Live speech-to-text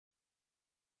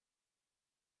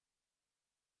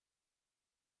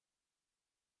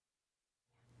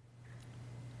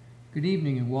Good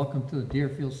evening and welcome to the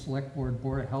Deerfield Selectboard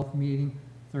Board of Health meeting,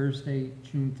 Thursday,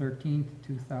 June 13th,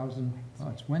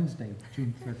 it's Wednesday,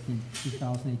 June 13th,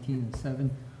 2018 at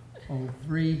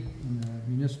 7:03 in the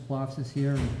municipal offices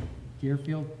here in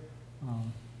Deerfield.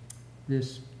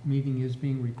 This meeting is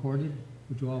being recorded.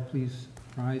 Would you all please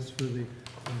rise for the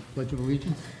Pledge of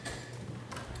Allegiance?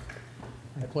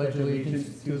 I pledge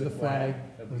allegiance to the flag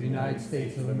of the United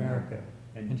States of America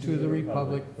and to the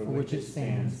republic for which it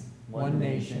stands, one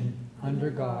nation, under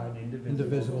God,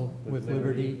 indivisible, with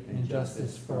liberty and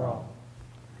justice for all.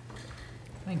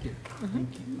 Thank you.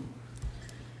 Thank you.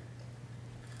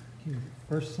 Okay.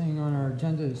 First thing on our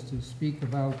agenda is to speak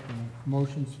about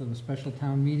motions for the special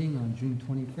town meeting on June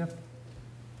 25th.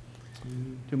 Do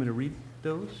you want me to read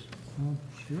those?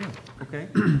 Sure. Okay.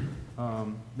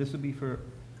 This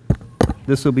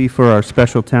will be for our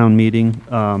special town meeting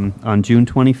on June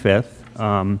 25th.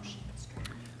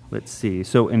 Let's see.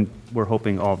 And we're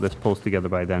hoping all of this pulls together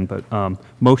by then. But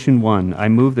motion 1, I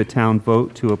move the town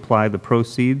vote to apply the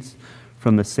proceeds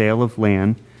from the sale of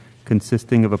land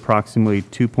consisting of approximately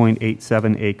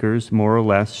 2.87 acres, more or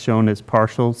less, shown as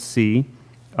Parcel C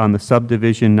on the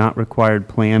subdivision not required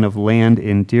plan of land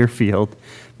in Deerfield,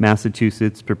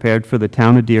 Massachusetts, prepared for the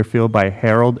town of Deerfield by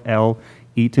Harold L.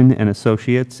 Eaton and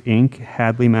Associates, Inc.,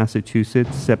 Hadley,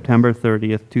 Massachusetts, September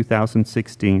 30th,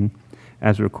 2016,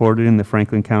 as recorded in the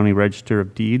Franklin County Register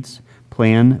of Deeds,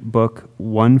 Plan Book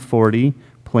 140,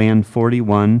 Plan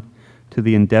 41, to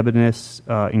the indebtedness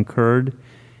incurred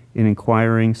in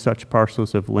acquiring such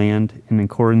parcels of land in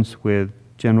accordance with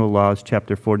General Laws,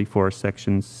 Chapter 44,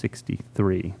 Section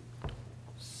 63.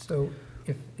 So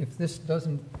if this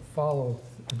doesn't follow,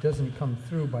 it doesn't come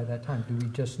through by that time, do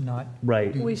we just not?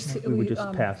 Right. We would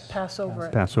just pass over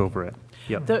it. Pass over it.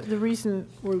 Yep. The reason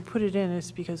we put it in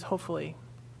is because hopefully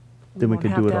Then we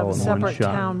could do it all in one shot. won't have to have a separate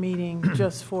town meeting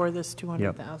just for this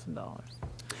 $200,000.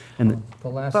 And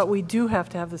But we do have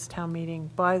to have this town meeting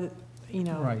by the,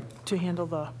 Right. to handle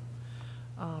the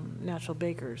Natural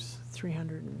Bakers,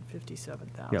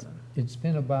 $357,000. Yep. It's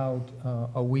been about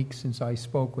a week since I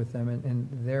spoke with them, and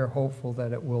they're hopeful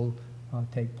that it will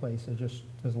take place. There's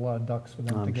a lot of ducks for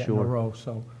them I'm to get in a sure. row,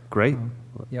 so. great.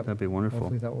 Yep. That'd be wonderful.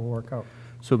 Hopefully that will work out.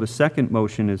 So the second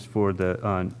motion is for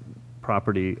the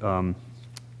property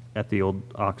at the old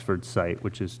Oxford site,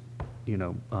 which is,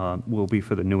 will be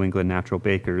for the New England Natural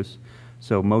Bakers.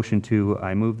 So motion 2,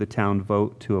 I move the town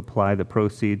vote to apply the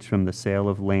proceeds from the sale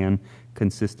of land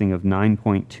consisting of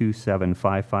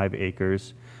 9.2755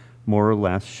 acres, more or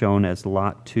less, shown as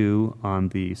Lot 2 on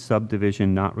the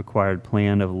subdivision not required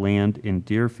plan of land in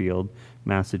Deerfield,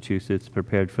 Massachusetts,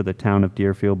 prepared for the town of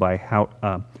Deerfield by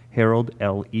Harold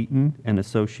L. Eaton and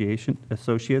Associates,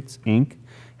 Inc.,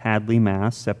 Hadley,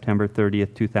 Mass., September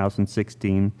 30th,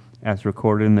 2016, as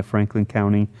recorded in the Franklin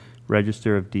County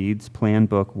Register of Deeds, Plan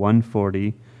Book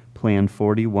 140, Plan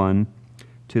 41,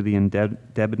 to the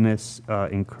indebtedness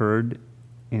incurred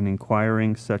in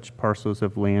acquiring such parcels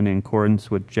of land in accordance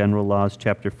with General Laws,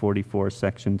 Chapter 44,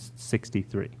 Section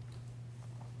 63.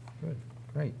 Good,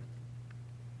 great.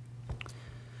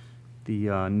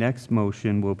 The next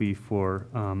motion will be for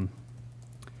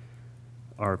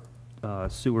our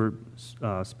sewer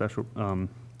special,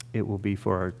 it will be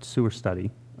for our sewer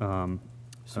study. Sewer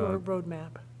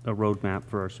roadmap. A roadmap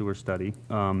for our sewer study.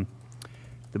 The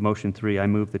motion 3, I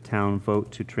move the town vote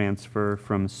to transfer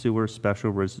from sewer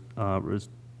special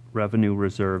revenue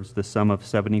reserves the sum of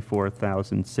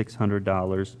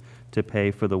 $74,600 to pay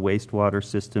for the wastewater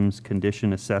systems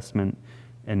condition assessment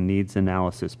and needs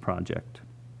analysis project.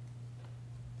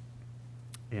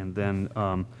 And then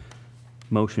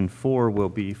motion 4 will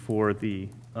be for the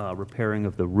repairing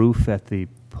of the roof at the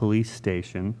police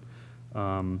station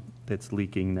that's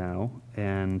leaking now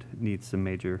and needs some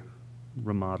major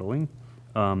remodeling.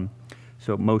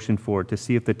 So motion 4, to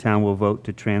see if the town will vote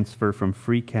to transfer from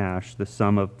free cash the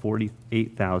sum of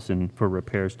 $48,000 for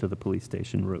repairs to the police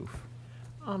station roof.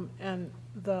 And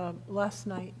last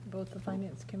night, both the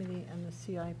Finance Committee and the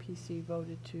CIPC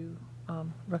voted to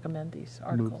recommend these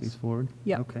articles. Move these forward?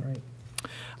 Yeah. Okay. Right.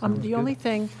 The only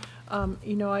thing, I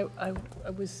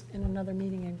was in another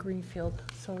meeting in Greenfield,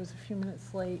 so I was a few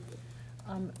minutes late.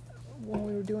 When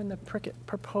we were doing the Prickett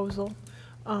proposal,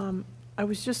 I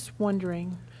was just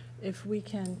wondering if we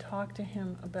can talk to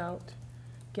him about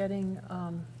getting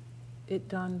it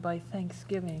done by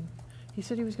Thanksgiving. He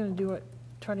said he was going to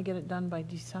try to get it done by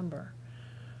December.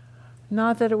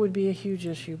 Not that it would be a huge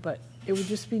issue, but it would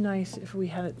just be nice if we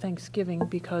had it Thanksgiving,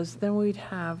 because then we'd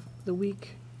have the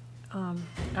week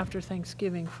after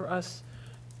Thanksgiving for us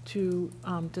to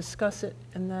discuss it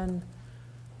and then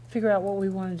figure out what we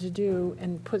wanted to do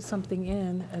and put something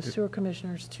in as sewer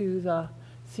commissioners to the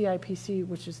CIPC,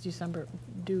 which is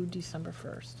due December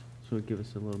 1st. So it'd give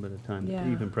us a little bit of time Yeah.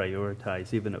 to even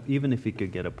prioritize, even if you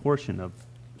could get a portion of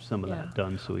some of Yeah. that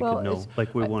done, so we Well, could know, it's-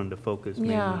 like we wanted to focus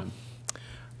mainly Yeah. on.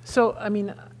 So, I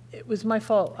mean, it was my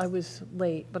fault, I was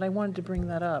late, but I wanted to bring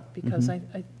that up because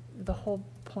Mhm. the whole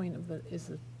point of it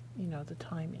is, the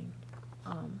timing.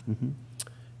 Mhm.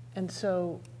 And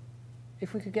so,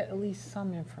 if we could get at least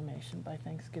some information by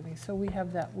Thanksgiving, so we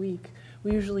have that week.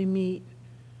 We usually meet,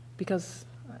 because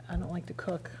I don't like to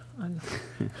cook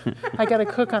I got to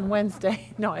cook on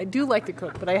Wednesday. No, I do like to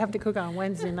cook, but I have to cook on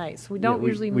Wednesday nights. We don't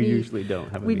usually meet. We usually don't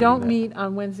have a We meeting don't that- meet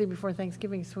on Wednesday before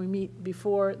Thanksgiving, so we meet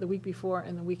the week before,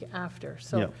 and the week after.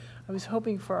 So Yep. I was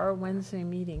hoping for our Wednesday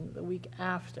meeting, the week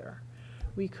after,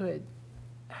 we could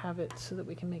have it so that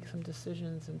we can make some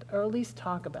decisions, or at least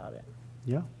talk about it,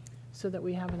 Yeah, so that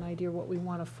we have an idea what we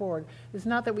want to forward. It's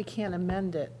not that we can't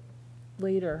amend it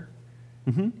later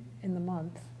Mhm. in the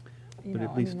month, But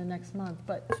at least- the next month,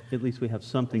 but At least we have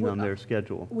something on their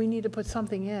schedule. we need to put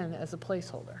something in as a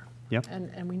placeholder. Yep.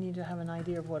 And we need to have an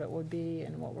idea of what it would be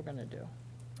and what we're going to do.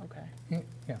 Okay.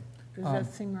 Yeah. Does that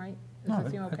seem right? Does No,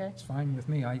 that seem okay? it's fine with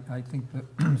me. I think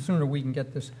the sooner we can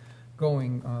get this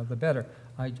going, the better.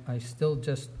 I still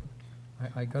just,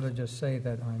 I gotta just say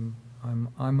that I'm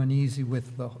uneasy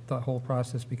with the whole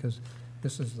process, because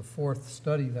this is the fourth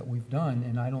study that we've done,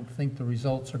 and I don't think the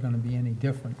results are gonna be any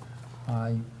different.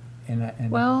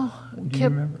 Well, Do you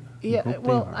Kip, remember? yeah, hope they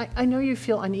well, are. I know you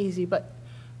feel uneasy, but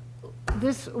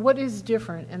what is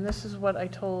different, and this is what I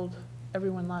told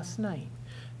everyone last night,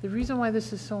 the reason why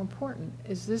this is so important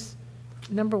is this,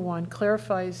 number one,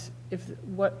 clarifies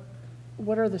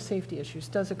what are the safety issues?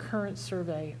 Does a current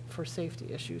survey for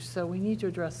safety issues? So we need to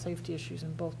address safety issues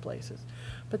in both places.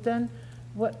 But then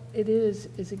what it is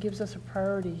it gives us a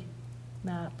priority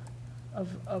map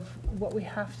of what we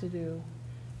have to do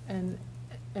and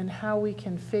how we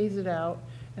can phase it out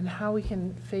and how we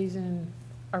can phase in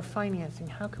our financing.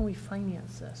 How can we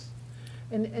finance this?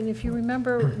 And if you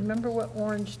remember what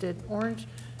Orange did. Orange,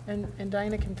 and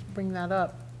Dinah can bring that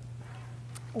up.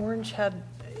 Orange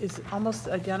is almost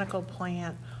identical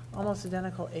plant, almost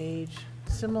identical age,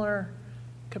 similar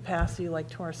capacity like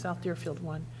to our South Deerfield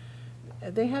one.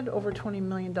 They had over $20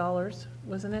 million,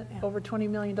 wasn't it? Yeah. Over $20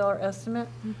 million estimate,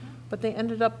 but they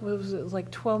ended up, it was like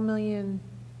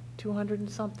 12,200,000 and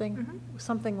something,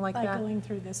 something like By that. going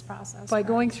through this process. By correct?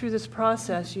 going through this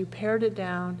process, you pared it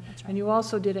down, That's and right. you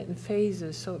also did it in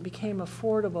phases, so it became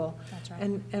affordable. That's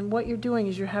right. And what you're doing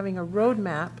is you're having a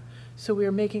roadmap, so we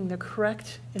are making the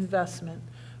correct investment,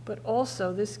 but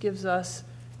also this gives us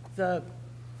the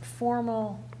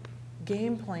formal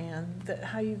game plan that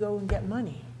how you go and get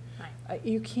money. Right.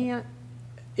 You can't,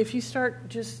 if you start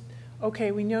just,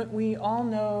 okay, we all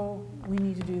know we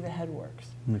need to do the headworks.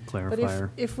 And the But clarifier.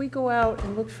 if we go out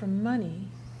and look for money,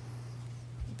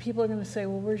 people are going to say,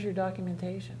 well, where's your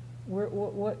documentation?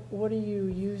 What are you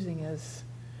using as,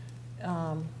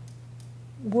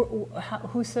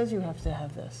 who says you have to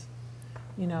have this?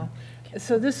 You know?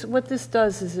 So what this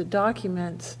does is it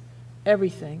documents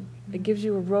everything. It gives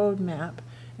you a roadmap,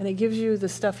 and it gives you the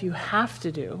stuff you have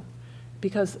to do,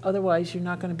 because otherwise you're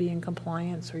not going to be in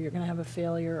compliance, or you're going to have a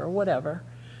failure, or whatever.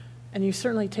 And you're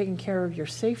certainly taking care of your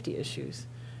safety issues.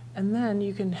 And then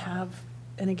you can have,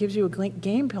 and it gives you a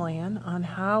game plan on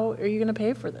how are you going to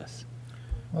pay for this.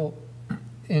 Well,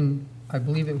 I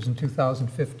believe it was in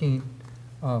 2015,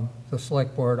 the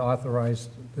Select Board authorized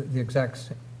the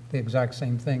exact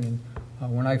same thing.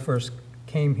 And when I first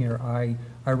came here, I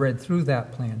read through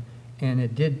that plan, and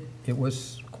it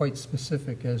was quite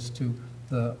specific as to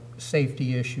the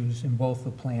safety issues in both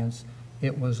the plans.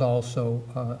 It was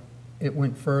also, it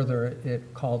went further.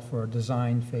 It called for a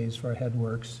design phase for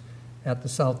headworks at the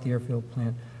South Deerfield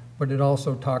plant, but it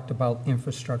also talked about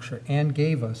infrastructure and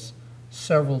gave us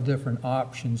several different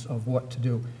options of what to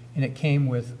do. And it came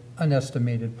with an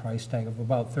estimated price tag of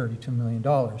about $32 million.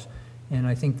 And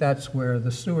I think that's where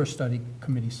the sewer study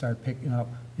committee started picking up,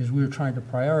 is we were trying to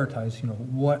prioritize,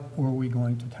 what were we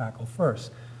going to tackle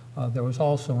first. There was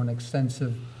also an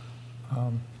extensive,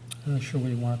 I'm not sure what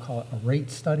you want to call it, a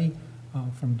rate study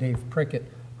from Dave Prickett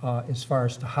as far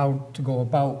as to how to go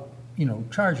about,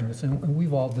 charging this. And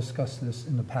we've all discussed this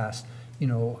in the past.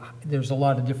 There's a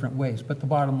lot of different ways. But the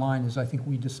bottom line is I think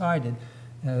we decided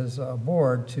as a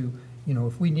board to,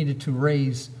 if we needed to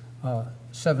raise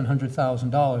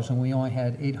 $700,000 and we only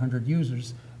had 800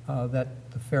 users, that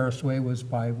the fairest way was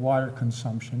by water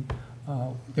consumption.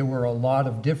 There were a lot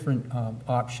of different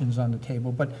options on the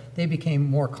table, but they became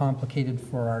more complicated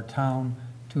for our town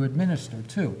to administer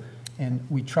too. And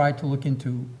we tried to look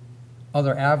into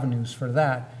other avenues for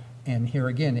that. And here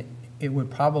again, it would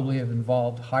probably have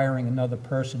involved hiring another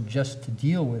person just to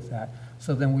deal with that.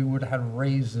 So then we would have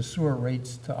raised the sewer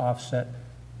rates to offset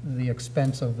the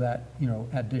expense of that,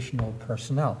 additional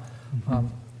personnel.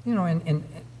 And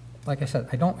like I said,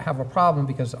 I don't have a problem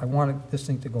because I wanted this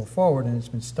thing to go forward and it's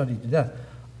been studied to death.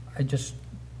 I just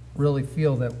really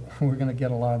feel that we're going to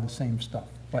get a lot of the same stuff.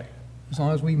 But as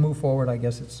long as we move forward, I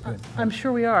guess it's good. I'm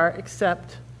sure we are,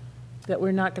 except that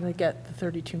we're not going to get the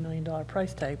 $32 million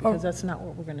price tag, because that's not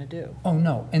what we're going to do. Oh,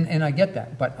 no, and I get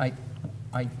that, but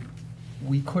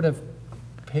we could have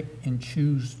picked and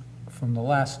choose from the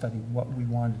last study what we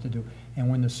wanted to do. And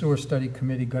when the sewer study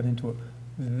committee got into it,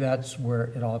 that's where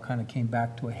it all kind of came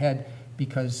back to a head,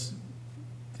 because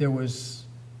there was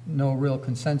no real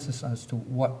consensus as to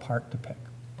what part to pick.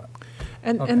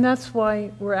 And Okay. and that's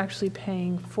why we're actually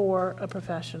paying for a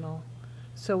professional,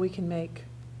 so we can make,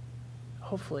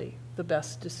 hopefully, the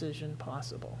best decision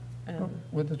possible. And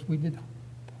We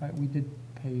did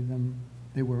pay them,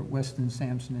 they were Weston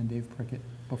Sampson and Dave Prickett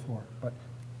before, but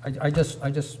I just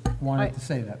wanted to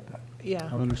say that. But yeah,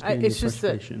 I understand your it's just that,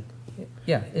 frustration.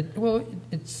 yeah,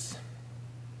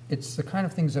 it's the kind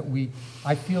of things that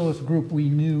I feel as a group, we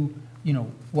knew,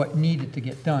 what needed to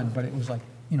get done, but it was like,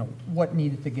 what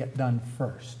needed to get done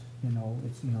first?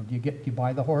 It's, do you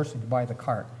buy the horse or do you buy the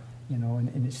cart?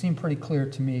 And it seemed pretty clear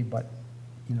to me, but,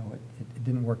 it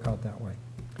didn't work out that way.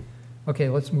 Okay,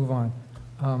 let's move on.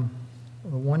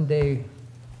 The one-day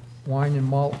wine and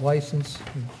malt license,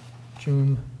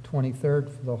 June 23rd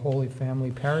for the Holy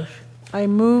Family Parish. I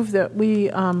move that we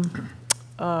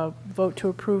vote to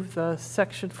approve the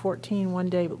Section 14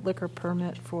 one-day liquor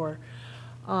permit for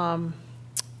June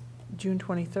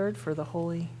 23rd for the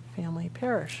Holy Family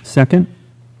Parish. Second?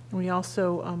 We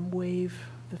also waive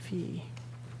the fee.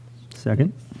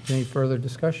 Second? Any further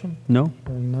discussion? No?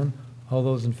 Hearing none. All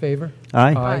those in favor?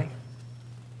 Aye. Aye.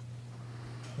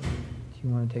 Do you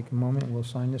want to take a moment? We'll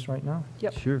sign this right now.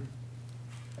 Yep. Sure.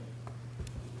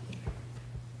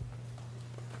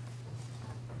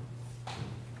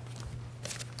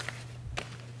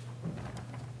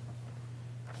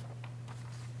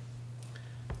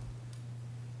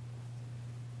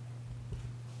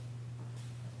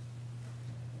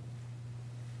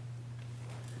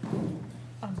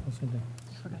 I'll sit down.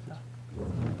 Forgot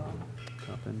the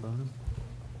Top and bottom.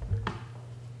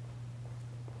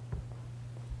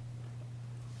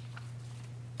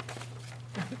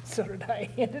 So did I.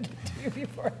 Handed it to you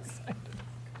before I signed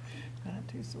it. Not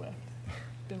too swift.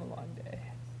 Been a long day.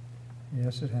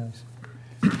 Yes, it has.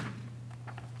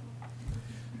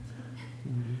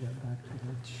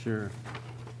 Sure.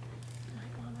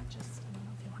 I want to just, I don't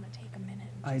know if you want to take a minute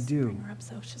I and just do. bring her up,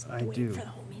 so she's I going to wait do. for the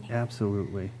whole meeting.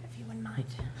 Absolutely. If you wouldn't mind.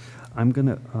 I'm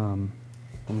gonna,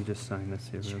 let me just sign this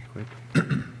here real quick.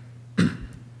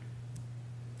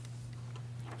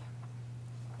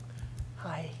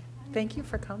 Hi. Thank you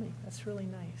for coming. That's really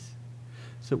nice.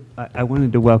 So I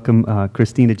wanted to welcome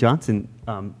Christina Johnson.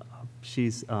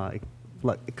 She's,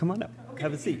 come on up,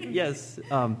 have a seat. Yes.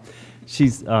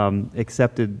 She's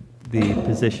accepted the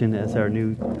position as our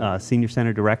new Senior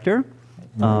Center Director,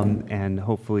 and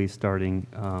hopefully starting,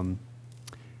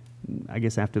 I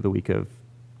guess, after the week of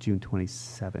June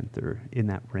 27th, or in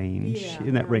that range. Yeah,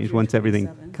 in that around range, June once everything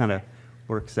 27th. kind of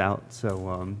works out.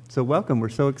 So, so welcome. We're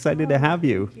so excited to have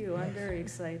you. Thank you. I'm very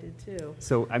excited, too.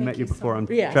 So I Thank met you you so before. I'm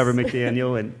much. Yes. Trevor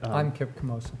McDaniel, and I'm Kip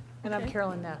Camosa. And I'm Okay.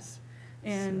 Carolyn Ness.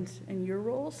 And your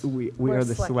roles? we We're are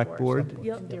the select board. Select Board.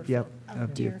 Yep. in Deerfield. Yep.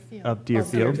 Of Deerfield. Of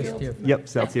Deerfield. Deerfield. Yep,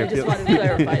 South I just Deerfield. wanted to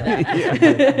clarify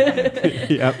that.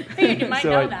 Yep. You might So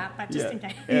know I- that, but just in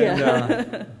case.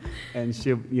 And, and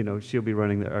she'll be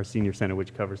running our senior center,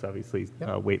 which covers obviously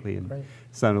Yep. Whately and Great.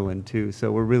 Sunderland too.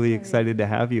 So we're really Great. excited to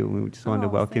have you. We just wanted to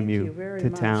Oh, welcome thank you very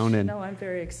to much. town. And No, I'm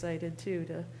very excited, too,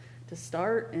 to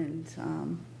start and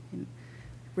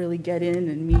really get in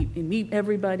and meet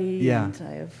everybody. Yeah. And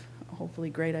I have hopefully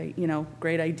great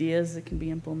ideas that can be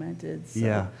implemented. So.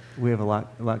 yeah, we have a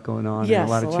lot going on, and Yes, a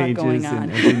lot of a lot changes. going And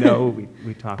on. as you know,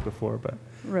 we talked before, but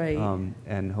Right.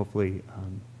 and hopefully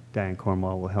Diane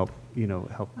Cornwall will help Yeah,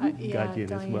 guide you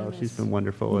in as well. Diane She's is- been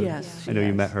wonderful. And Yes, I know you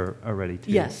she met has. her already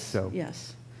too. Yes, So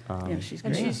yes. um, Yeah, she's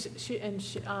And great.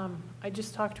 I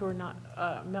just talked to her,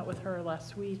 met with her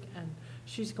last week, and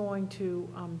she's going to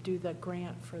do the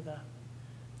grant for the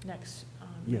next,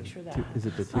 yeah, make sure that. is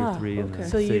it the tier Ah, 3 and okay. the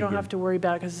So you don't SIG have to worry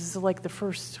about it, because this is like the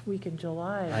first week in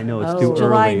July. I know, it's Oh, too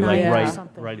July early, like 9th or right,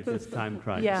 something. right if it's time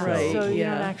crunch. Yeah, Right, so you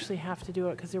yeah. don't actually have to do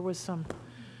it, because there was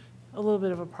a little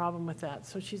bit of a problem with that.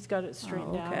 So she's got it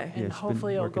straightened out, okay. Yeah, she's and been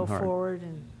hopefully it'll go working hard. forward,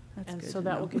 That's and good so to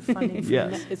that know. will get funding for,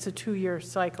 Yes. it's a 2-year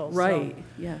cycle. so Right,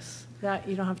 yes. That,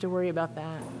 you don't have to worry about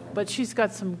that. But she's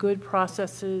got some good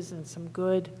processes and some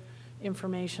good,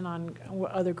 information on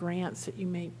what other grants that you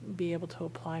may be able to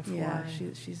apply for. Yeah,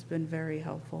 and- she's been very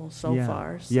helpful so Yeah,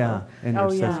 far, so. Yeah, and her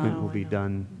Oh, yeah, assessment I will be know.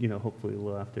 done, hopefully a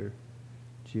little after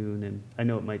June, and I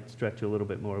know it might stretch a little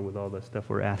bit more with all the stuff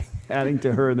we're adding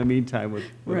to her in the meantime without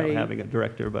Right. having a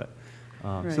director, but,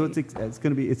 so Right.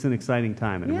 it's an exciting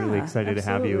time, and I'm really Yeah, excited to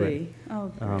have you. And, absolutely.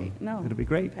 Oh, great, no. it'll be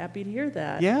great. I'm happy to hear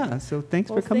that. Yeah, so thanks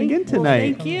for Well, coming thank- in well,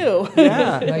 tonight. thank you.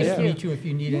 Yeah, Nice yeah. to meet you. If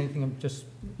you need anything, just.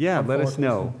 Yeah, come let us forward to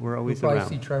know. and We're always You'll around.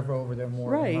 probably see Trevor over there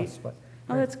more than Right. us, but.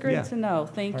 Oh, that's Yeah. great to know.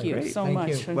 Thank All you right, so thank much.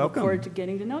 you. I look Welcome. forward to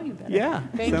getting to know you better. Yeah,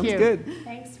 Thank sounds you. good.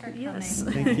 Thanks for coming. Yes.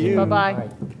 Thank you. Bye-bye. All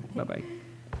right. Bye-bye.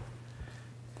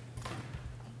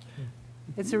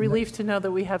 It's a relief to know that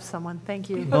we have someone. Thank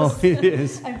you. Oh, it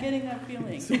is. I'm getting that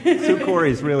feeling. So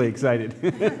Corey's really excited.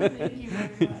 Thank you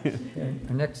very much. Okay,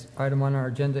 our next item on our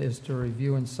agenda is to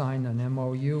review and sign an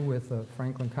MOU with the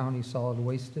Franklin County Solid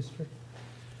Waste District.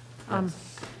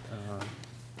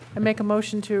 I make a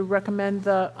motion to recommend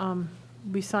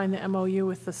we sign the MOU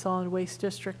with the Solid Waste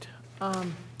District.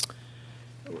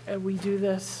 We do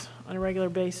this on a regular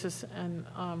basis, and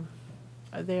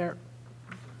they are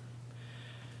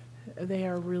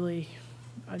really,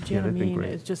 Yeah, they've been Janamine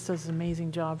great. just does an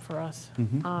amazing job for us.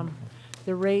 Mhm.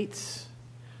 The rates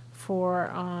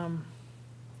for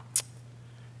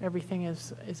everything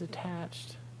is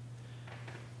attached.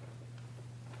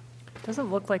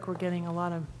 Doesn't look like we're getting a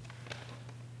lot of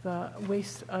the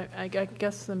waste. I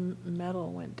guess the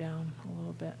metal went down a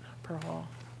little bit per haul.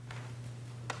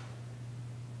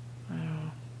 I don't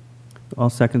know. I'll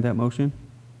second that motion.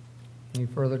 Any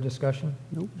further discussion?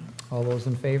 Nope. All those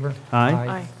in favor? Aye.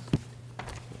 Aye.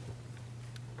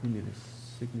 You need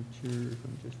a signature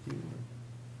from just you?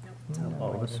 No,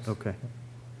 All of us? it's- Okay.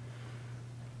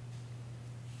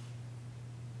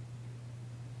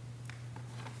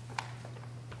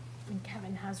 And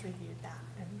Kevin has reviewed that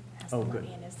and has Oh, the good.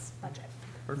 money in his budget.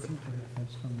 That's from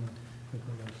the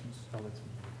liquor license. Oh, that's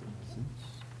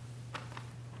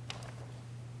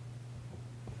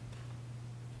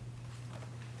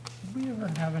Did we ever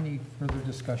have any further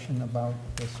discussion about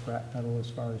the scrap metal as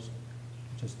far as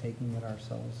just taking it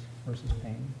ourselves versus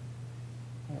paying?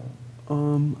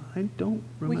 I don't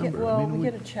remember. I mean, We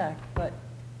get a check, but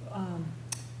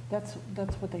that's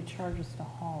what they charge us to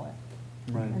haul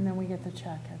it. Right. And then we get the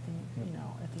check at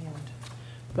the end.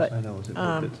 I But know, is it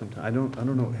worth it sometime? I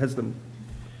don't know, has the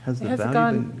it has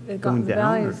value been going the down?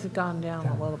 value or- has gone down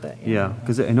a little bit. Yeah,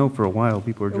 because I know for a while,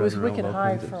 people were It was driving around with wicked all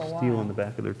high kinds for a of steel while. in the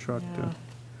back of their truck. Yeah.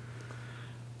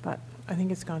 But I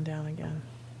think it's gone down again.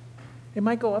 It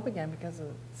might go up again because of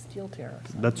steel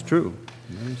tariffs. That's true,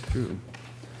 that is true.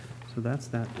 So that's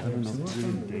that, I don't know. if we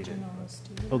didn't date it. Originals,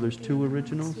 do you Oh, there's want two those?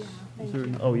 originals? Yeah, Is thank there?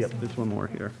 you. Oh, yep, there's one more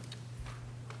here.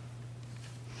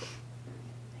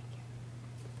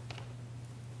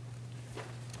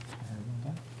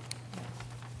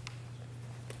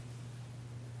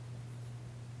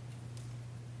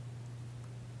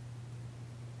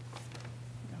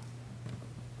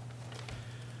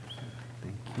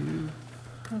 Thank you.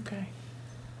 Okay.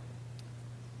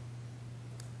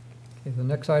 Okay, the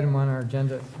next item on our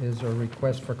agenda is a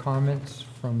request for comments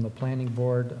from the planning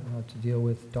board to deal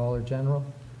with Dollar General.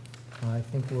 I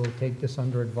think we'll take this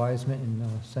under advisement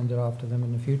and send it off to them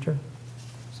in the future.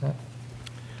 Is that?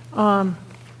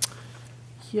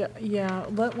 Yeah,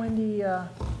 let Wendy,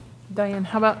 Diane,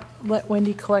 how about let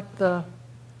Wendy collect the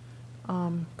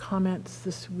comments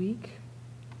this week?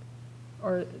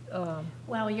 Or,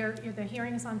 Well, the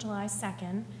hearing is on July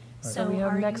 2nd, so we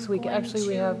have are next you week, going actually,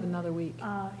 we have to, another week.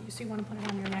 So you want to put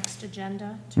it on your next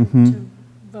agenda Mhm. to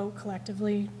vote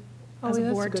collectively Oh, as a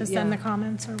that's board to good, send yeah. the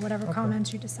comments or whatever Okay.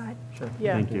 comments you decide? Sure.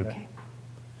 Yeah. Thank you. Okay.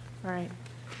 All right.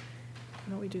 Why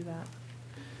don't we do that?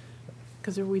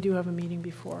 Because we do have a meeting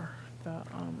before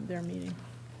their meeting.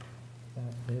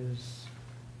 That is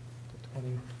the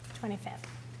 25th. 25th.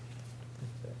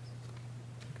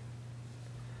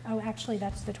 Oh, actually,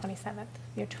 that's the 27th.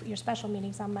 Your special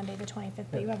meeting's on Monday, the 25th,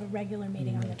 but you have a regular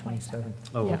meeting on the 27th.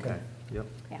 Oh, Yeah. okay, yep.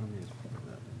 Yeah. Let me just put that in,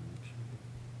 make sure.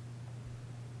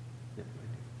 Yep,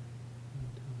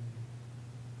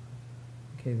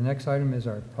 Okay, the next item is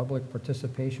our public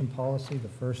participation policy, the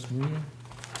first reading.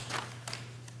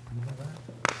 You have that?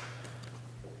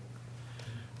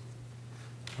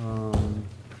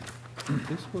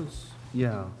 This was,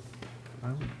 yeah.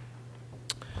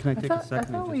 Can I take a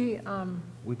second? I thought we,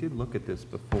 We did look at this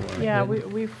before. yeah,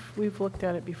 did. we've looked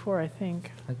at it before, I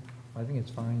think. I think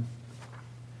it's fine.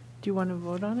 Do you want to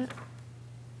vote on it?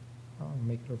 I'll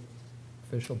make it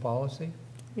official policy.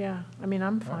 Yeah, I mean,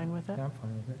 I'm fine with it. Yeah, I'm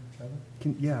fine with it.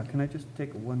 Trevor? Can I just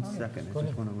take 1 Oh, yeah, second? go I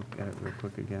just ahead. want to look at it real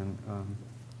quick again.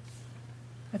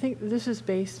 I think this is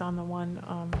based on the one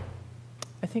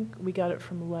I think we got it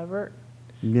from Leverett.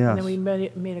 And then we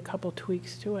Yes. made a couple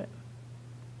tweaks to it.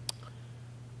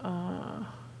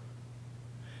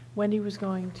 Wendy was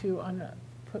going to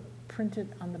print it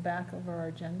on the back of our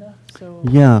agenda, so.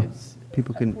 Yeah, it's-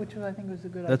 people can- Which I think was a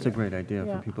good idea. That's a great idea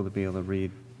Yeah. for people to be able to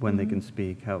read when they can Mhm.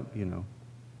 speak, how,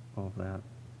 all of that,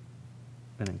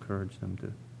 and encourage them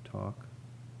to talk.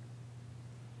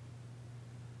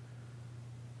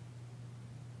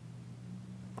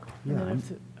 And Yeah, then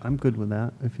if it- I'm good with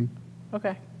that, if you,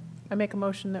 Okay. I make a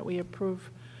motion that we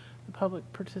approve the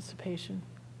public participation.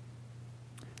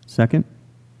 second?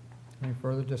 Any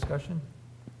further discussion?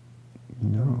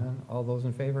 No. None. All those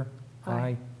in favor?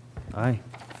 Aye. Aye.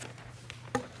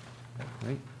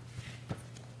 Great.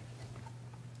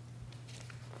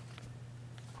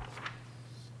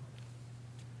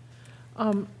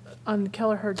 On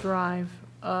Kelleher Drive,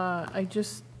 I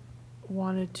just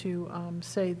wanted to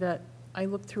say that I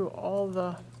looked through all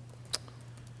the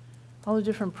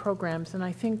different programs, and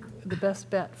I think the best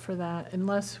bet for that,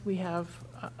 unless we have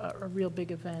a real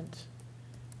big event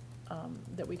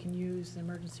that we can use the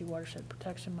emergency watershed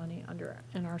protection money under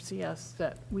NRCS,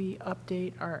 that we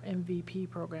update our MVP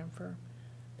program for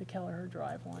the Kelleher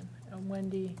Drive one. And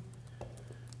Wendy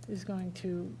is going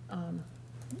to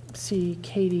see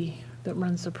Katie that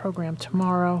runs the program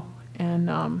tomorrow, and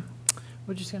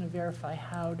we're just going to verify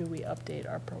how do we update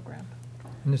our program.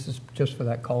 And this is just for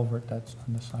that culvert that's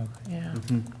on the side. Yeah.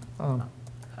 Um,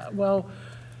 Well,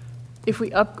 if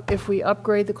we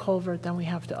upgrade the culvert, then we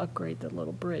have to upgrade the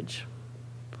little bridge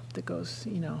that goes,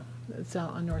 it's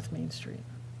out on North Main Street.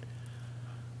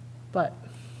 But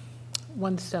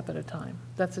one step at a time.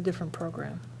 That's a different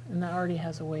program, and that already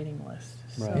has a waiting list.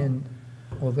 So- And,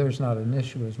 well, there's not an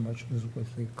issue as much as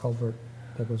with the culvert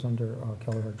that goes under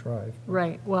Kelleher Drive.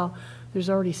 Right, well, there's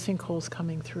already sinkholes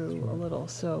coming through a little,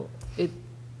 so it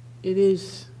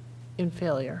is in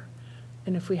failure.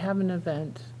 And if we have an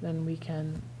event, then we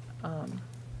can,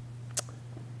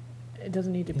 it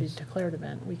doesn't need to be Yes. declared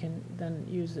event, we can then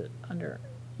use it under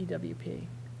EWP.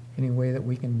 Any way that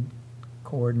we can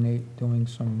coordinate doing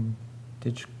some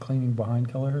ditch cleaning behind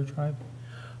Kelleher Drive?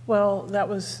 Well, that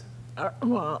was, I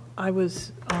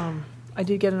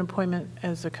did get an appointment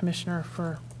as a commissioner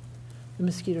for the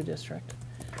mosquito district.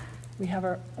 We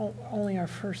have only our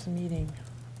first meeting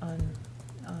on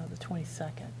the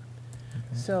 22nd.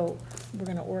 So we're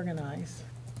going to organize.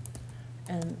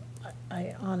 And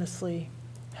I honestly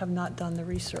have not done the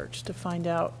research to find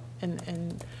out.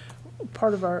 And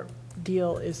part of our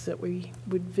deal is that we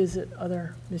would visit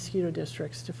other mosquito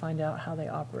districts to find out how they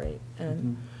operate.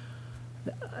 And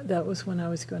that was when I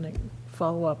was going to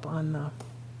follow up on the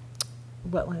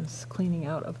wetlands, cleaning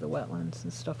out of the wetlands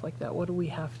and stuff like that. What do we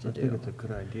have to do? I think it's a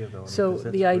good idea, though. So because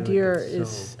that's the really idea gets is,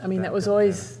 so I mean, that was backed up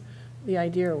always, there. the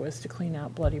idea was to clean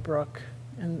out Bloody Brook.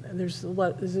 And there's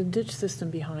a ditch system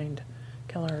behind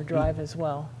Kelleher Drive as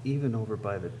well. Even over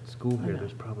by the school I here, know.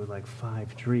 there's probably like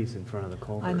 5 trees in front of the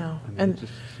culvert. I know. I mean, And it's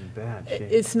just in bad shape.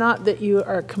 It's not that you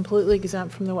are completely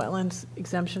exempt from the wetlands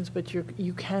exemptions, but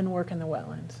you can work in the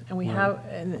wetlands. And we Right. have,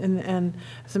 and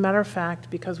as a matter of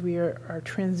fact, because we are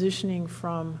transitioning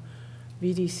from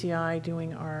VDCI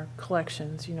doing our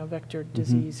collections, Vector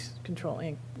Disease Control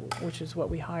Inc., which is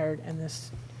what we hired, and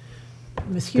this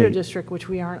mosquito State. district, which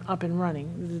we aren't up and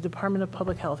running. The Department of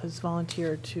Public Health has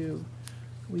volunteered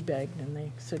we begged and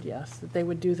they said yes, that they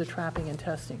would do the trapping and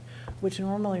testing, which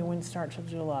normally wouldn't start till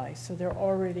July. So they're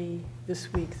already,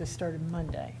 this week, they started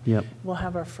Monday. Yep. We'll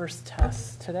have our first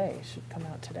tests today, should come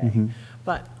out today. Mhm.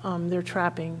 But they're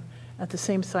trapping at the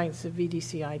same sites that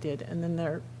VDCI did, and then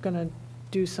they're going to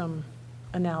do some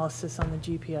analysis on the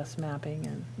GPS mapping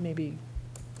and maybe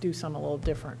do some a little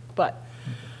different. But,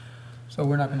 So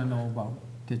we're not going to know about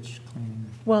ditch cleaning?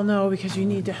 well, no, because you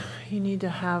need to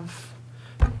have,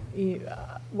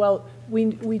 well,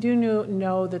 we do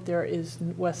know that there is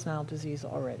West Nile disease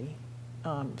already,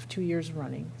 2 years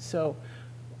running. So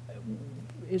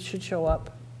it should show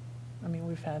up. I mean,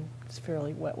 we've had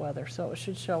fairly wet weather, so it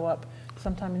should show up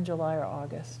sometime in July or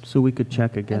August. So we could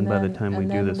check again And by the then- time we do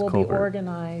this And then we'll be culvert.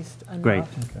 organized enough. Great.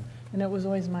 Okay. And it was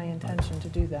always my intention to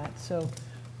do that. So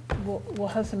we'll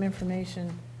have some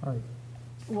information. All right.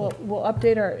 We'll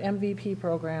update our MVP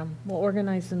program, we'll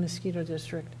organize the mosquito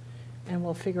district, and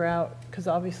we'll figure out, because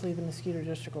obviously the mosquito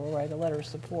district will write a letter of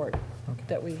support Okay.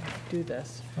 that we do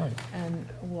this. All right. And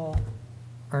we'll,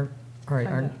 All right, our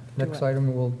Kinda do next it.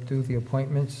 item, we'll do the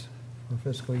appointments for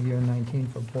fiscal year 19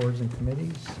 for boards and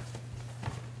committees.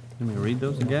 You want me to read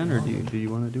those again, or do you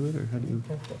want to do it, or how do you?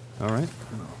 All right.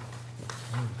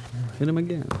 Hit them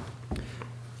again.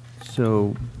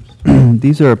 So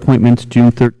these are appointments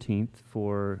June 13th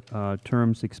for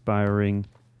terms expiring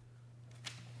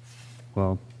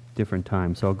well, different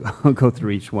times, so I'll go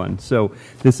through each one. So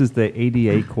this is the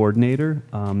ADA coordinator.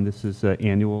 This is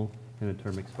annual, and the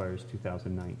term expires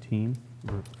 2019,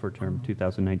 for term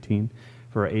 2019.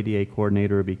 For our ADA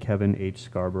coordinator, it would be Kevin H.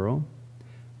 Scarborough.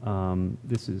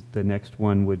 This is, the next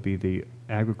one would be the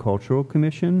Agricultural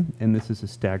Commission, and this is a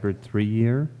staggered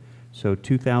 3-year. So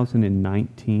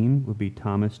 2019 would be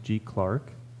Thomas G.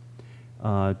 Clark.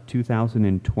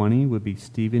 2020 would be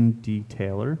Stephen D.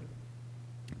 Taylor.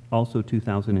 Also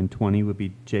 2020 would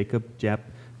be Jacob Jep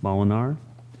Molinar.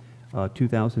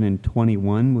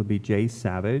 2021 would be Jay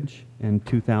Savage. And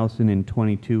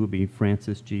 2022 would be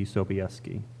Francis G.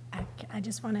 Sobieski. I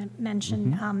just want to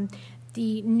mention,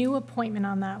 the new appointment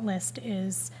on that list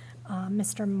is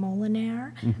Mr.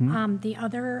 Molinaire. The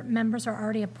other members are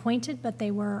already appointed, but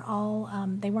they were all,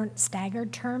 they weren't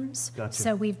staggered terms. Gotcha.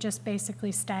 So we've just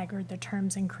basically staggered the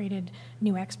terms and created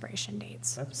new expiration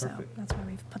dates. That's perfect. So that's why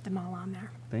we've put them all on there.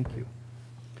 Thank you.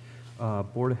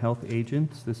 Board of Health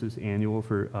Agents, this is annual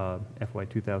for FY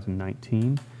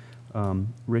 2019.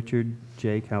 Richard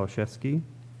J. Kalashewski.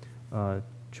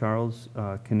 Charles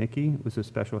Kanicki was a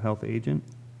special health agent.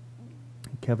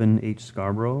 Kevin H.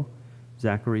 Scarborough,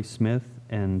 Zachary Smith,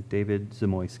 and David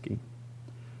Zamoyski.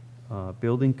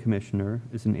 Building Commissioner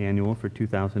is an annual for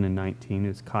 2019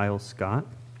 is Kyle Scott.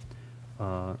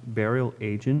 Burial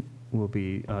Agent will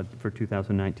be, for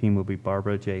 2019, will be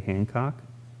Barbara J. Hancock.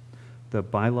 The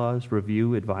Bylaws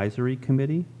Review Advisory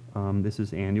Committee, this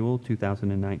is annual,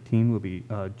 2019, will be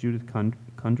Judith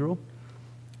Kundrell.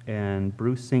 And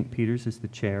Bruce St. Peters is the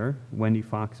chair. Wendy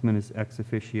Foxman is ex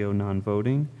officio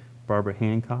non-voting. Barbara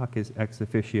Hancock is ex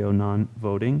officio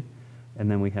non-voting. And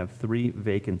then we have 3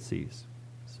 vacancies.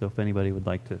 So if anybody would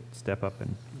like to step up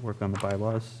and work on the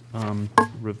Bylaws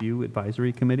Review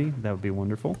Advisory Committee, that would be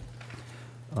wonderful.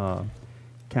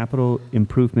 Capital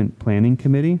Improvement Planning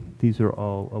Committee, these are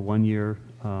all a 1-year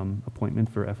appointment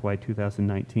for FY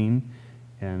 2019.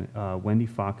 And Wendy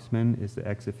Foxman is the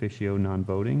ex officio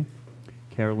non-voting.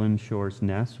 Carolyn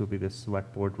Shores-Ness will be the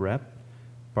Select Board rep.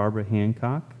 Barbara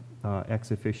Hancock, ex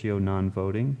officio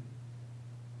non-voting.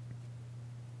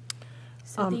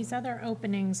 So these other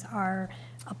openings are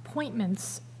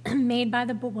appointments made by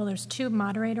the board. Well, there's 2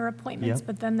 moderator appointments, Yep.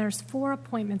 but then there's 4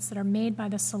 appointments that are made by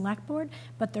the select board,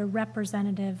 but they're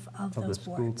representative of Of the those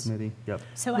school boards. committee, yep.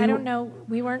 So I don't know,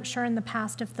 we weren't sure in the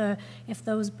past if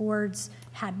those boards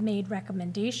had made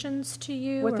recommendations to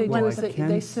you? What or they do is I they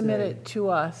can submit say- it to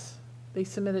us. They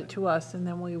submit it to us, and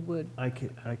then we would, I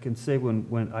can say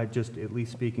when I just, at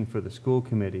least speaking for the school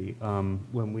committee,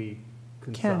 when we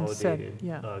Ken said, consolidated,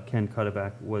 yeah. Ken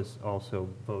Cuddeback was also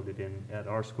voted in at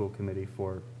our school committee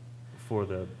for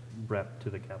the rep to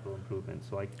the capital improvement.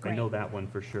 So I know Right. that one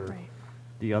for sure. Right.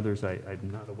 The others I'm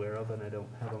not aware of, and I don't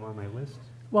have them on my list.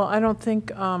 well, I don't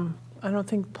think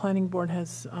planning board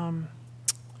has,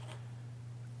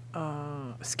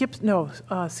 Skip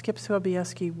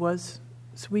Sobieski was,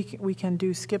 so we can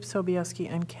do Skip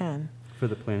Sobieski and Ken. For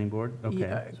the planning board? Okay.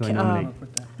 Yeah, So I Ken- nominate,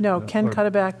 No, Uh, Ken or-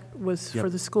 Cuddeback was for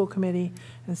Yep. the school committee,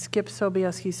 and Skip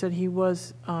Sobieski said he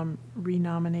was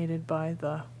renominated by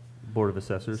the Board of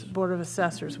Assessors? Board of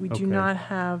Assessors. We do Okay. not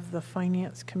have the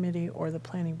finance committee or the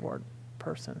planning board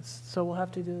persons, so we'll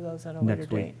have to do those at a later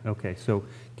Next week. date. Okay, so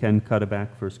Ken Cuddeback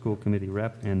for school committee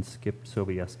rep and Skip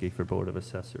Sobieski for Board of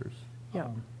Assessors. Yeah.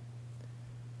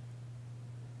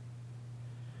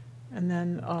 And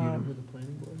then, Do you know who the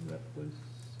planning board rep was?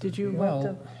 did you Well,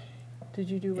 want to, did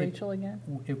you do it- Rachel again?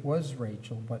 It was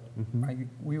Rachel, but Mhm.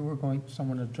 we were going,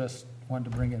 someone had just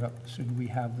wanted to bring it up. Should we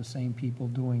have the same people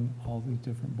doing all these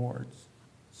different boards?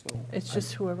 So It's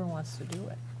just whoever wants to do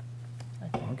it. I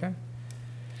think. Okay.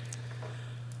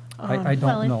 Um, I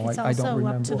Well, don't know. it's I don't also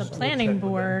remember. up to the planning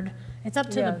board. It's up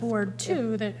to the Yes. board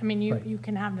too, that, I mean, Right. you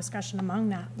can have discussion among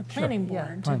the planning Yeah.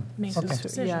 board to Fine. make Okay. those Yeah, it's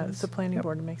decisions. the planning Yep.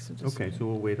 board that makes the decision. Okay, so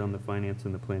we'll wait on the finance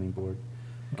and the planning board.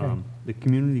 Okay. The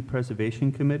Community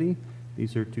Preservation Committee,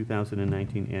 these are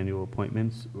 2019 annual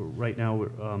appointments. Right now,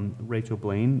 Rachel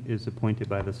Blaine is appointed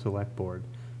by the Select Board.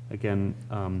 Again,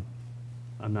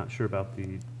 I'm not sure about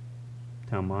the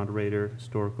Town Moderator,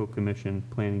 Historical Commission,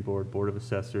 Planning Board, Board of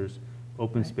Assessors,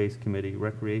 Open Right. Space Committee,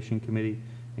 Recreation Committee,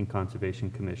 and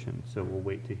Conservation Commission. So we'll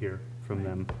wait to hear from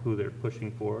them who they're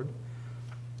pushing forward.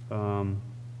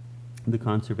 The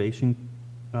Conservation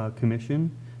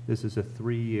Commission, this is a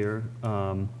 3-year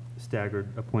staggered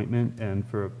appointment, and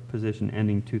for a position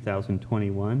ending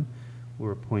 2021,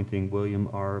 we're appointing William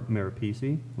R.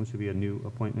 Maripesi, which would be a new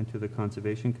appointment to the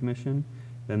Conservation Commission.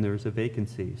 Then there's a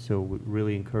vacancy, so we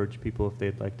really encourage people, if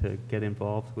they'd like to get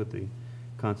involved with the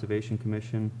Conservation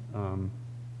Commission,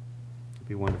 it'd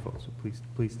be wonderful. So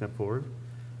please step forward.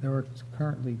 There are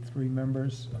currently 3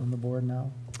 members on the board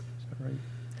now, is that right?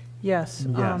 Yes.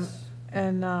 Yes.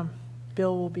 And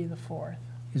Bill will be the 4th.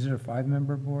 Is it a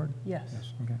 5-member board? Yes.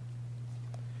 Yes, okay.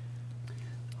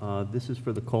 This is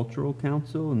for the Cultural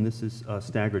Council, and this is a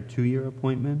staggered 2-year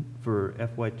appointment. For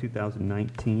FY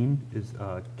 2019 is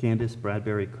Candace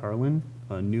Bradbury Carlin,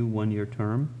 a new 1-year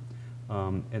term,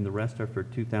 and the rest are for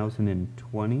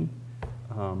 2020.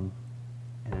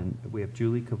 And we have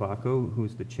Julie Cavaco,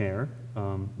 who's the chair,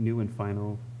 new and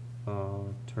final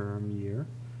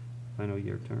final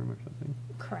year term or something.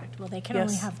 Correct. Well, they can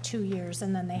only Yes. have 2 years,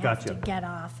 and then they have to Gotcha. get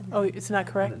off. and Oh, then- it's not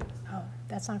correct? Oh,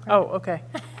 that's not correct? Oh, okay.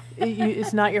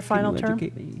 It's not your final Can you term?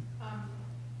 educate me?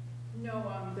 No,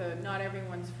 not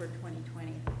everyone's for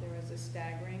 2020. There was a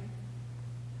staggering.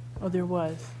 Oh, there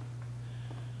was.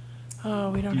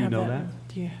 Oh, we don't Do you have know that.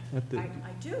 that? Do you? At the- I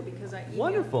do, because I emailed.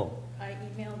 Wonderful. I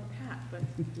emailed Pat, but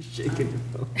Shaking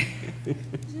your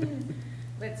phone.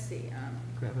 let's see.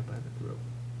 Grab it by the throat.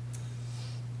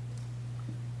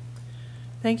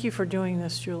 Thank you for doing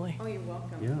this, Julie. Oh, you're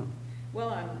welcome. Yeah. Well,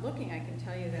 I'm looking, I can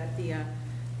tell you that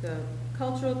the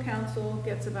Cultural Council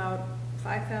gets about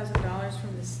 $5,000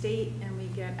 from the state, and we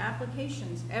get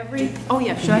applications oh,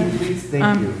 yeah, should I? Please,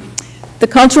 thank you. The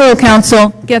Cultural Council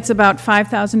gets about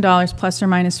 $5,000 plus or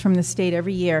minus from the state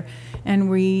every year, and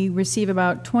we receive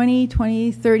about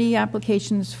 30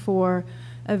 applications for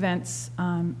events.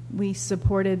 We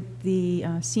supported the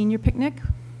senior picnic.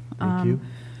 Thank you.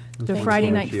 The Thanks Friday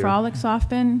for night this year. frolics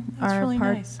often That's are really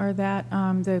part, nice. are that,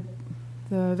 the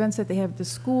events that they have at the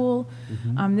school.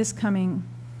 This coming,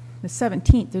 the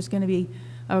 17th, there's going to be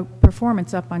a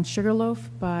performance up on Sugarloaf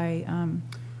by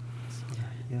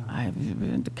Yeah.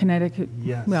 Connecticut.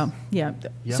 Yes. Well, yeah.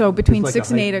 Yep. So between Just like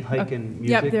 6 a and 8 hike o'clock. and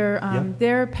Yep, music? Yep.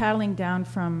 they're paddling down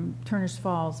from Turner's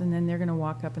Falls, and then they're going to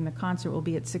walk up, and the concert will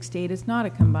be at 6 to 8. It's not a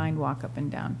combined walk up and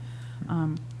down,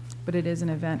 but it is an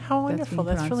event. How that's wonderful. being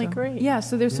put That's on. really So- great. Yeah,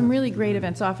 so there's some Yeah. really great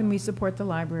events. Often we support the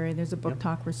library. There's a book Yep.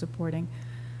 talk we're supporting,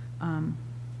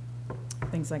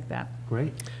 things like that.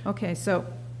 Great. Okay, so,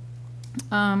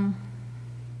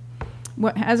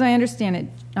 as I understand it,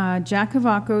 Jack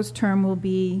Cavaco's term will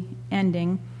be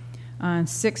ending on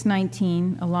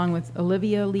 6/19, along with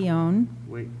Olivia Leone.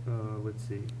 Wait, let's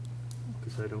see,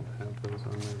 because I don't have those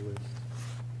on my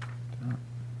list.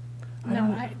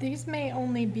 No, these may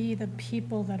only be the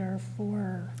people that are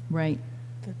for Right.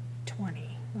 the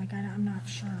 20. Like, I'm not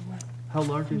sure what, How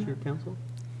large is your council?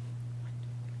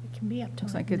 it can be up to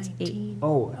Looks like like it's 8. 19.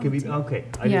 Oh, it could be, okay,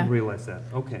 I Yeah. didn't realize that.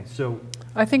 Okay, so.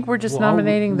 I think we're just well, I'll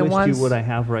nominating the list ones. you what I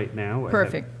have right now. I have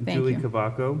Perfect, thank Julie you.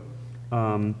 Cavaco,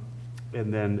 and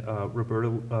then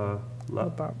Roberta La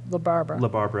Barbara.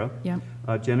 LaBarbera, Yep,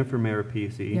 Jennifer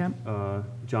Maripesi, Yep.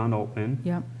 John Altman,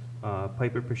 yep,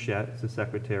 Piper Pichette is the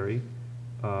secretary,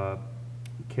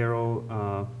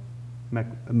 Carol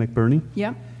McBurney,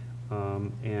 yep.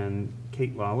 and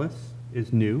Kate Lawless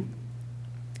is new.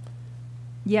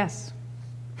 Yes,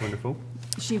 Wonderful.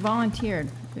 she volunteered,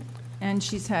 and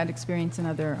she's had experience in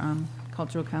other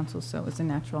cultural councils, so it was a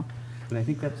natural. And I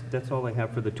think that's all I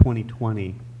have for the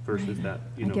 2020 versus that,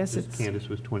 I guess just it's- Candace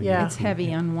was 2019. Yeah. It's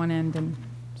heavy on one end, and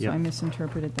so Yeah. I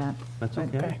misinterpreted that. That's But-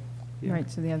 okay. Okay. Yeah. Right,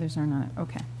 so the others are not,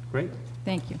 okay. Great.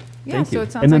 Thank you. Yeah, Thank so you.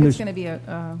 it sounds And then like it's there's- going to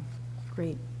be a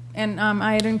great, and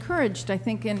I had encouraged, I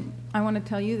think, and I want to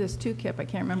tell you this too, Kip, I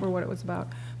can't remember what it was about,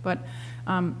 but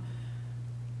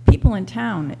people in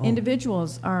town, Oh.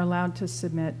 individuals are allowed to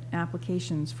submit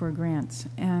applications for grants.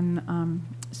 And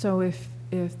so if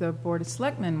the Board of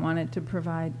Selectmen wanted to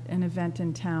provide an event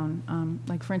in town,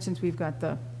 like for instance, we've got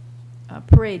the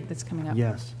parade that's coming up.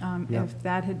 Yes. Yep. If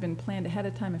that had been planned ahead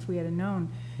of time, if we had known,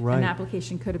 Right. an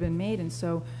application could have been made, and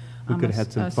so We could have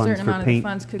had some a funds certain for amount of the paint-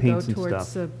 funds could go paints and towards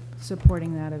stuff.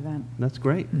 supporting that event. That's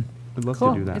great. I'd love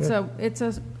Cool. to do that. It's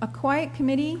a quiet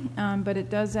committee, but it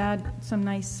does add some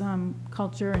nice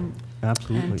culture and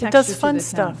Absolutely. texture It does to fun the town.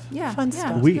 stuff. Yeah, Fun yeah,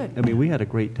 stuff. it's We, good. I mean, we had a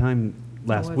great time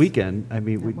last was. weekend. I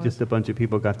mean, It was. just a bunch of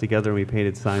people got together and we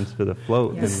painted signs for the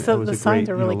float. Yeah. And The it was the a signs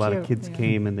great, are really a lot of cute. kids Yeah.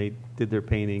 came and they did their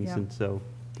paintings, Yeah. and so,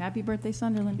 Happy birthday,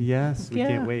 Sunderland. yes, we Yeah.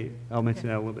 can't wait. I'll mention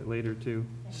that a little bit later, too.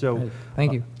 So,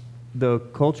 Thank you. the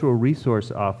Cultural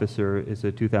Resource Officer is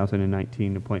a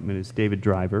 2019 appointment, is David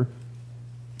Driver.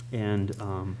 And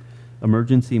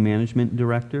Emergency Management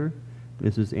Director,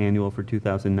 this is annual for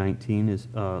 2019, is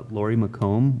Lori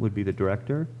McComb would be the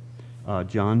director.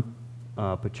 John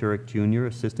Pachurik Jr.,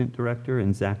 Assistant Director,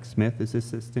 and Zach Smith is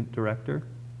Assistant Director.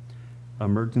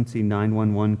 Emergency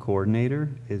 911 Coordinator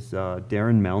is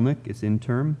Darren Melnick is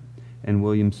interim, and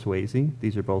William Swayze.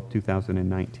 These are both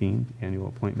 2019 annual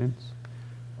appointments.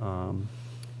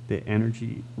 The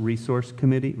Energy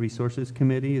Resources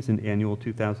Committee is an annual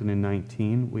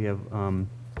 2019. We have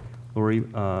Lori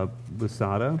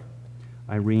Lasada,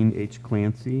 Irene H.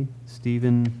 Clancy,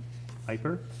 Stephen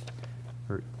Eiper,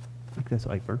 or I think that's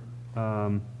Eiper,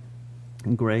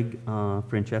 Greg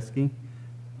Franceschi,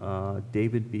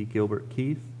 David B. Gilbert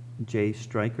Keith,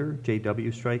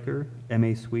 J.W. Stryker,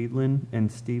 M.A. Swedlin,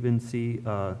 and Stephen C.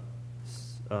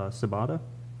 Sabata.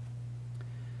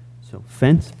 So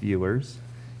fence viewers,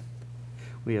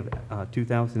 we have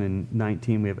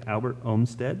 2019, we have Albert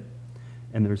Olmsted,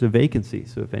 and there's a vacancy,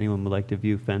 so if anyone would like to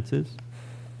view fences.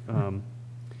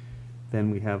 Then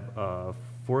we have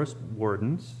forest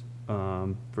wardens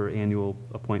for annual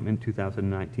appointment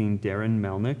 2019, Darren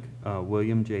Melnick,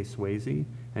 William J. Swayze,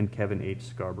 and Kevin H.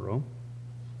 Scarborough.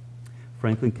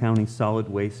 Franklin County Solid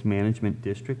Waste Management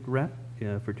District Rep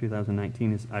for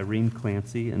 2019 is Irene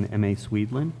Clancy and M.A.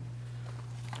 Swedlin.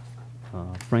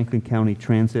 Franklin County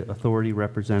Transit Authority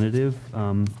Representative,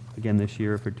 again this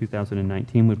year for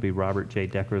 2019, would be Robert J.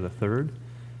 Decker III.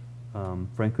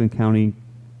 Franklin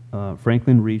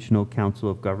Regional Council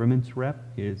of Governments Rep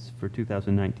is for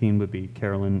 2019 would be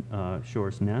Carolyn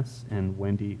Shores-Ness and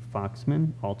Wendy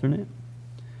Foxman, alternate.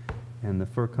 And the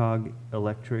FERCog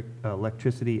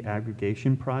Electricity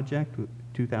Aggregation Project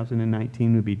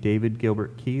 2019 would be David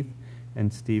Gilbert Keith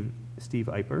and Steve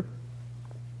Eiper.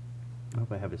 I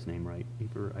hope I have his name right,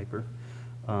 Eiper.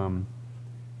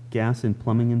 Gas and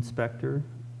Plumbing Inspector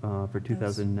for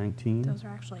 2019. Those are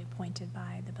actually appointed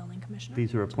by the building commissioner.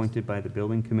 These are appointed by the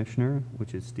building commissioner,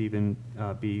 which is Stephen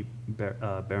B.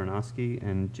 Baranowski,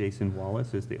 and Jason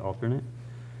Wallace is the alternate.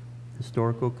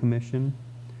 Historical Commission,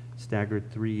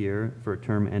 staggered 3-year for a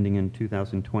term ending in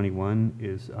 2021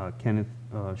 is Kenneth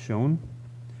Schoen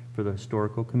for the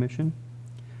Historical Commission.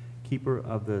 Keeper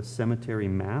of the Cemetery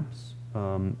Maps,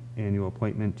 annual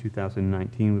appointment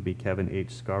 2019 would be Kevin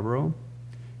H. Scarborough.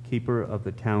 Keeper of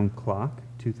the Town Clock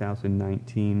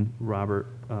 2019, Robert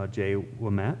J.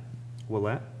 Willett.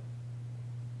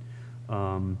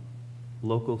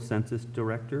 Local Census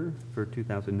Director for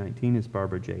 2019 is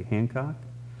Barbara J. Hancock.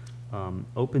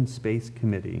 Open Space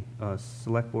Committee,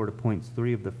 Select Board appoints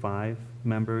 3 of the 5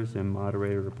 members and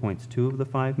moderator appoints 2 of the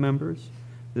 5 members.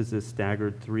 This is a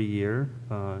staggered 3-year.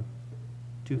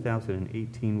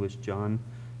 2018 was John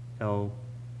L.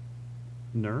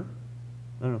 Knurr.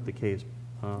 I don't know if the K is...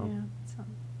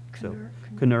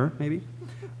 Knurr, maybe.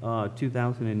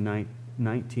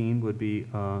 2019 would be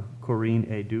Corinne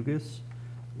A. Dugas,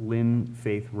 Lynn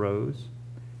Faith Rose.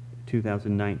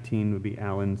 2019 would be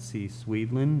Alan C.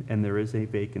 Swedlin, and there is a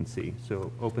vacancy.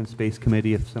 So Open Space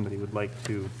Committee, if somebody would like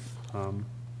to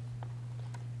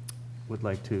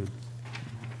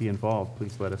be involved,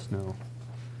 please let us know.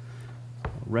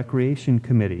 Recreation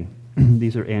Committee,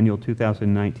 these are annual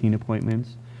 2019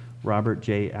 appointments. Robert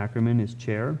J. Ackerman is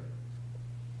chair.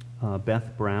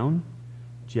 Beth Brown,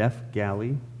 Jeff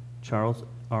Galley, Charles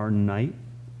R. Knight,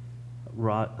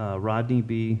 Rodney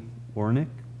B. Warnick,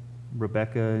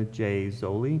 Rebecca J.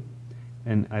 Zoli,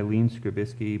 and Eileen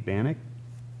Skrabisky-Bannock.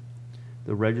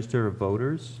 The Register of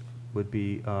Voters would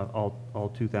be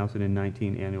all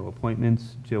 2019 annual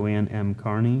appointments: Joanne M.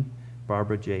 Carney,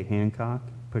 Barbara J. Hancock,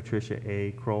 Patricia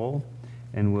A. Kroll,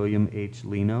 and William H.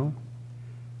 Leno.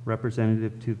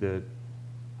 Representative to the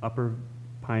Upper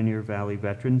Pioneer Valley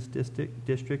Veterans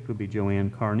District would be Joanne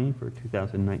Carney for a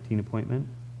 2019 appointment.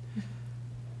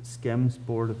 SCEMS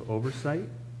Board of Oversight,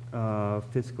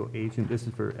 Fiscal Agent, this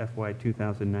is for FY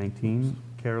 2019.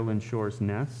 Carolyn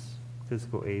Shores-Ness,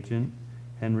 Fiscal Agent.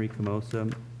 Henry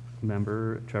Camosa,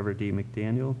 member. Trevor D.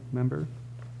 McDaniel, member.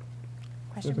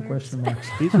 Question marks.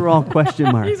 These are all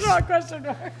question marks. These are all question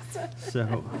marks.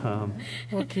 So,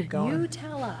 We'll keep going. You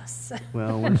tell us.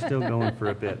 well, we're still going for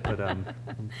a bit, but I'm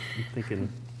thinking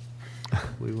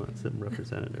we want some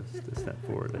representatives to step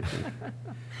forward, I think.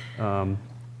 That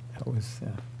was,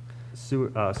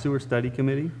 Sewer Study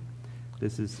Committee.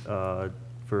 This is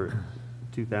for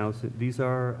 2000. These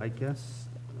are, I guess,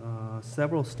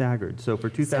 several staggered. So for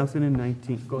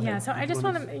 2019, go ahead. Yeah, so I just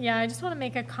want to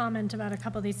make a comment about a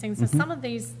couple of these things. So some of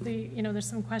these, there's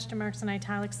some question marks and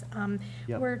italics.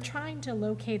 Yep. We're trying to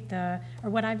locate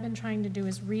what I've been trying to do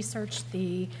is research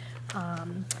the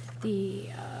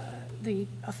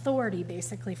authority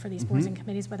basically for these boards and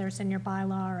committees, whether it's in your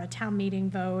bylaw or a town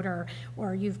meeting vote, or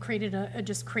you've created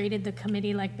just created the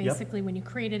committee, like basically when you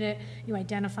created it, you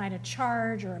identified a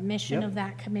charge or a mission of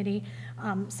that committee.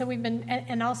 So we've been,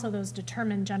 and also those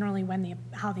determine generally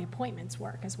how the appointments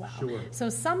work as well. Sure. So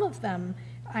some of them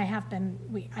I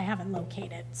haven't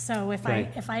located. So if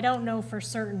I don't know for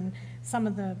certain, some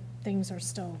of the things are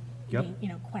still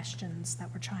Yep. questions that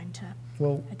we're trying to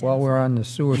Well, while we're on the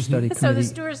sewer study So the committee,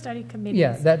 sewer study committee.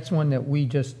 yeah, that's one that we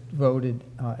just voted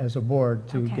as a board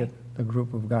to Okay. get a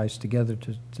group of guys together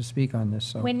to speak on this,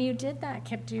 so. When you did that,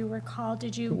 Kip, do you recall,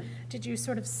 did you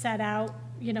sort of set out,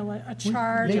 a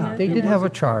charge? They and a- they did and a- have a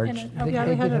charge. and a- They okay.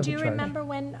 did have a Do you charge. remember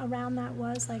when around that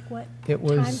was, like what It time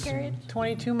was- period?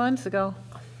 22 months ago.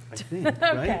 I think,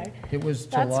 Okay. It was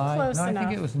That's July, close no, I think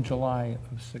enough. it was in July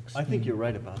of 16. I think you're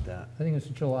right about that. I think it was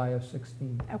July of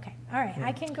 16, Okay, all right,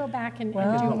 I can go back and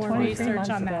Well, do more 23 research months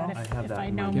on that ago. I have if that I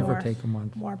in know my- give or more, take a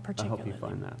month. more I'll particularly. help you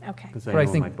find that. Okay. Because I But I know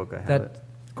in think my book I have that, it.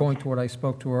 going to what I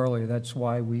spoke to earlier, that's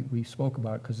why we spoke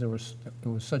about it, because it was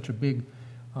such a big,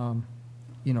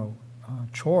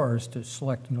 chores to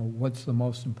select, what's the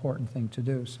most important thing to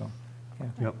do, so, yeah.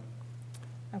 Yep.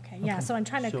 Okay, yeah, so I'm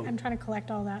trying So- to collect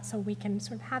all that so we can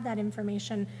sort of have that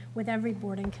information with every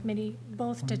board and committee,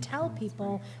 both to tell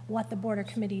people what the board or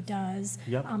committee does,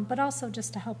 Yep. but also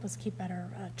just to help us keep better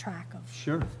track of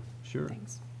Sure.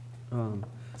 things.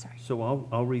 Sorry. So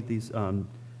I'll read these.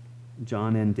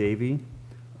 John N. Davy,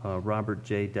 Robert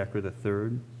J. Decker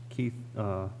III, Keith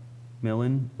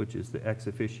Millen, which is the ex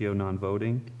officio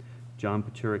non-voting, John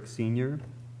Pachurik Sr.,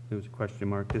 there was a question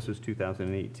mark, this was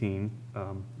 2018,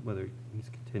 whether he's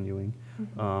continuing.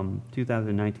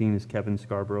 2019 is Kevin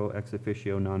Scarborough, ex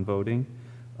officio non-voting.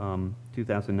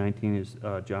 2019 is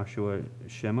Joshua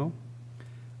Shemo.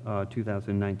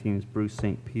 2019 is Bruce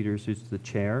St. Peters, who's the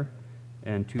chair.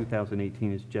 And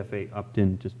 2018 is Jeff A.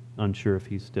 Upton, just unsure if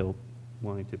he's still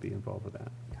wanting to be involved with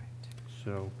that.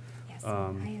 So,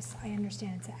 Yes, I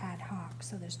understand it's ad hoc,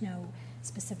 so there's no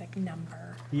specific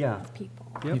number Yeah. of people.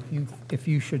 Yep. If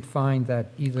you should find that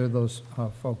either of those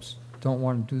folks don't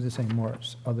want to do this anymore,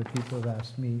 other people have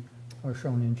asked me or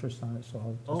shown interest on it,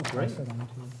 so I'll just great. pass it on to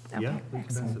you. Okay, Yeah, we can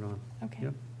pass excellent. it on. Okay.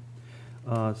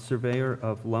 Yep. Surveyor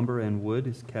of Lumber and Wood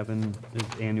is Kevin, his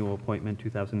annual appointment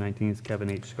 2019 is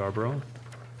Kevin H. Scarborough.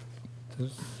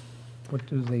 What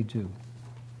do they do?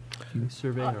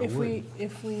 Surveyor of If Wood.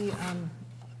 we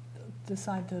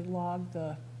decide to log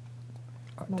the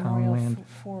Town memorial land?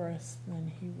 forest,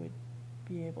 then he would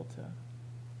be able to,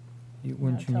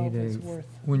 Wouldn't you tell need if it's worth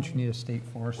money. a state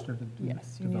forester to do?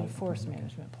 yes, you need a develop forest plan?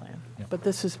 management plan. Yep. But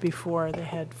this is before they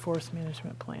had forest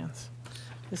management plans.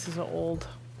 This is an old,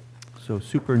 So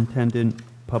Superintendent from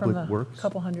Public the Works.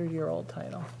 couple hundred-year-old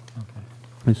title. Okay.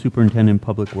 The Superintendent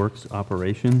Public Works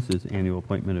Operations, his annual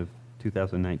appointment of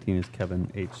 2019 is Kevin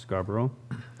H. Scarborough.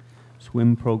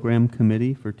 Swim Program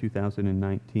Committee for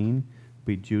 2019 will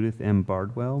be Judith M.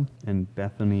 Bardwell and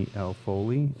Bethany L.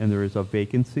 Foley. And there is a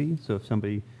vacancy, so if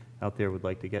somebody out there would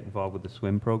like to get involved with the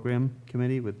Swim Program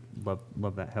Committee, would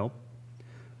love that help.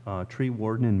 Tree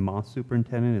Warden and Moss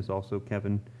Superintendent is also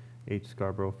Kevin H.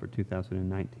 Scarborough for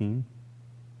 2019.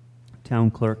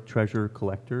 Town Clerk, Treasurer,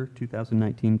 Collector,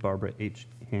 2019, Barbara H.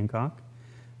 Hancock.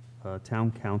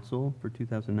 Town Council for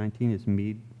 2019 is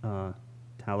Mead,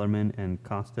 Tallerman, and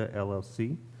Costa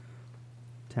LLC.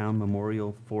 Town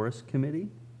Memorial Forest Committee,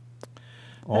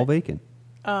 all vacant.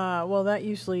 Well, that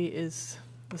usually is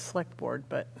the select board,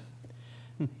 but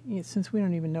since we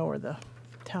don't even know where the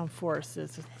town forest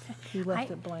is, we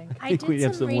left it blank. I think we did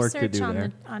have some some work to research do on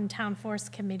there. on town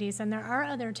forest committees, and there are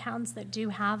other towns that do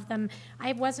have them.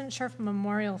 I wasn't sure if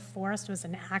Memorial Forest was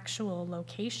an actual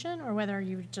location, or whether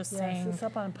you were just Yes, saying. it's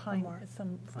up on Pine, Memorial. it's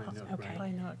some, Okay.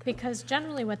 Pine Nook. Because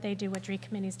generally what they do, what tree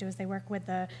committees do, is they work with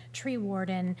the tree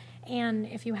warden, and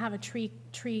if you have a tree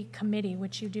committee,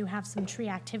 which you do have some tree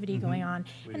activity Mm-hmm. going on,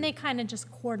 and they kind of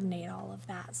just coordinate all of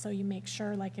that. So you make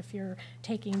sure, like, if you're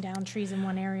taking down trees in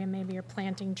one area, maybe you're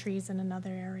planting trees in another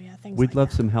area, things like We'd that.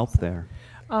 love some help there.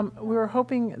 We were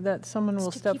hoping that someone will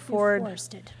Just to step keep you forward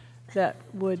forested. that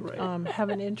would have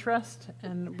an interest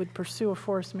and would pursue a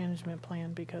forest management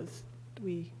plan, because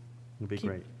we It'd be Keep-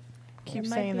 great. keep There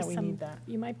might saying be that we some- need that.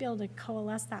 You might be able to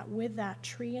coalesce that with that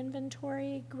tree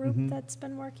inventory group Mhm. that's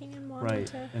been working and wanting Right,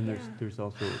 to. and yeah. there's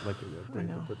also like a break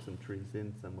to know. put some trees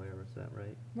in somewhere, is that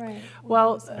right? Right.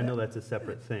 Well, I know that's a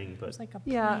separate thing, but There's like a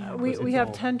Yeah, plan. we It's have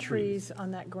all 10 trees. trees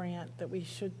on that grant that we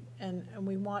should, and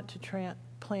we want to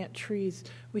plant trees.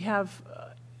 We have,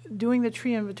 doing the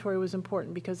tree inventory was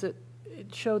important, because it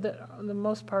showed that on the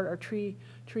most part, our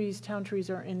town trees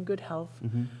are in good health.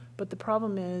 Mhm. But the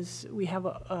problem is, we have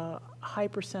a high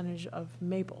percentage of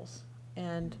maples,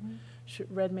 and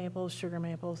red maples, sugar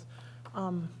maples,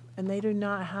 and they do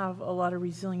not have a lot of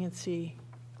resiliency,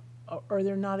 or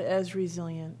they're not as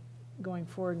resilient going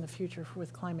forward in the future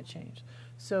with climate change.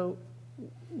 So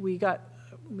we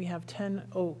have 10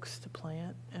 oaks to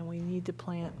plant, and we need to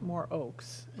plant more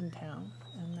oaks in town,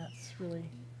 and that's really,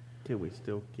 can we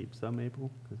still keep some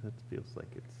maple? Because that feels like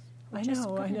it's I just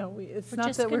know, I gonna- know. It's We're not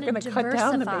just that we're going going to to cut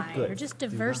down the diversify. maple. You're just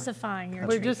diversifying your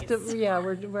We're trees. just, yeah,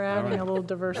 we're adding a little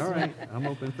diversity. All right, I'm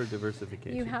open for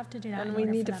diversification. You have to do that in And we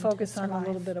order need for to them focus on a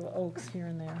little survive. bit of oaks here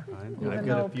and there. I've Even got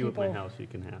though a few at my people- house you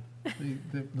can have.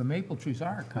 The maple trees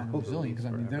are kind of Hold resilient, because I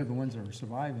mean, forever. they're the ones that are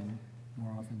surviving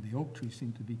more often. The oak trees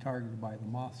seem to be targeted by the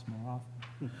moths more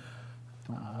often.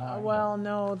 Don't know why, but- Well,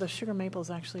 no, the sugar maples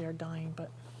actually are dying, but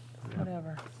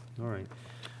whatever. All right.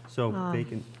 So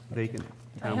vacant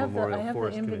I town have memorial the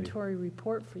forest committee. inventory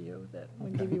report for you that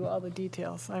will give you all the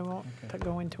details. I won't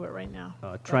go into it right now.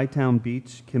 Tri-Town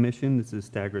Beach Commission, this is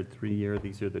staggered 3-year.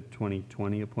 These are the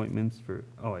 2020 appointments for,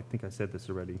 oh, I think I said this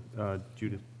already.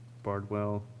 Judith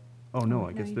Bardwell. Oh, no,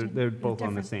 I No, guess you they're didn't. they're They're both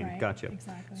on the different, same. right, Gotcha.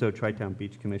 exactly. So Tri-Town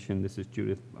Beach Commission, this is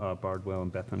Judith Bardwell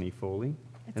and Bethany Foley.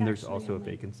 It's And there's actually also a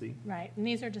only- vacancy. Right, and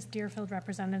these are just Deerfield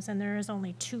representatives, and there is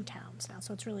only 2 towns now,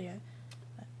 so it's really a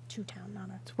 2-town, not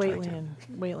a It's Whately tri-town.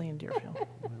 and Deerfield.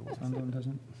 Sunderland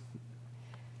doesn't?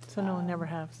 So no, never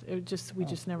has. We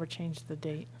just never changed the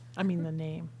date. I mean, the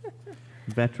name.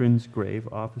 Veterans Grave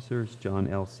Officers, John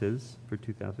L. Sis for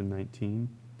 2019.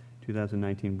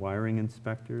 2019 Wiring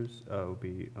Inspectors will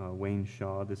be Wayne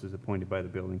Shaw. This is appointed by the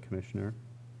Building Commissioner.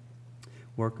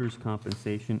 Workers'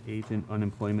 Compensation Agent,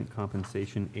 Unemployment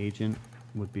Compensation Agent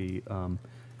would be,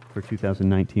 for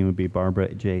 2019, would be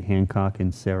Barbara J. Hancock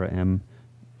and Sarah M.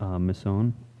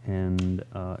 Masson, and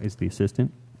is the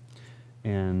assistant.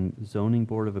 And Zoning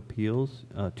Board of Appeals,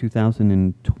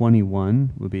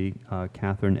 2021 would be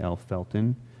Catherine L.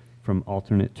 Felton, from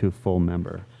alternate to full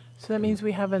member. So that means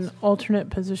we have an alternate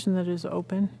position that is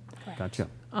open. Correct. Gotcha.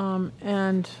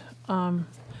 And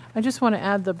I just want to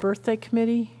add the birthday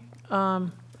committee.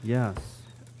 Yes.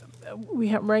 We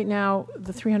have, right now,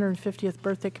 the 350th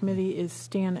birthday committee is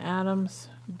Stan Adams,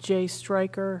 Jay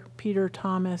Stryker, Peter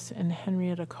Thomas, and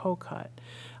Henrietta Cocutt.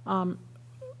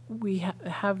 We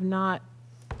have not,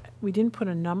 we didn't put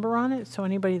a number on it, so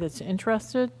anybody that's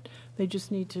interested, they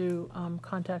just need to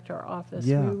contact our office.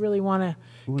 Yeah. We really want We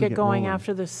to wanna get get going rolling.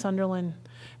 after the Sunderland.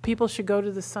 People should go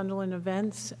to the Sunderland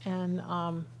events and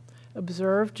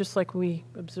observe, just like we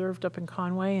observed up in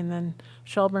Conway, and then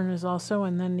Shelburne is also,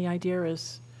 and then the idea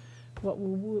is, what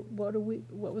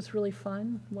was really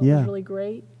fun? What Yeah. was really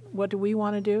great? What do we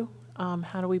want to do?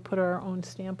 How do we put our own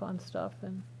stamp on stuff?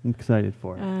 And I'm excited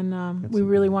for it. and That's we a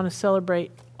really good want to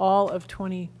celebrate all of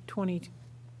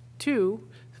 2022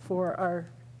 for our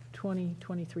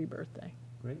 2023 birthday.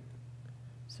 Great.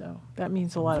 So that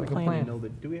means a lot of like a planning.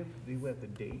 plan. Do we have the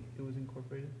date it was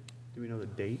incorporated? Do we know the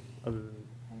date other than,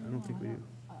 I don't think we do.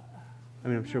 I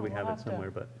mean, I'm sure we No, have we'll it have to-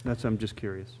 somewhere, but that's, I'm just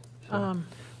curious. So- Um,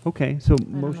 Okay, so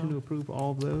don't motion know. to approve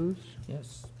all of those?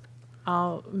 Yes.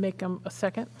 I'll make a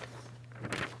second.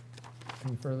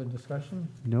 Any further discussion?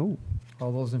 No.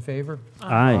 All those in favor?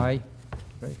 Aye.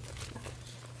 Great.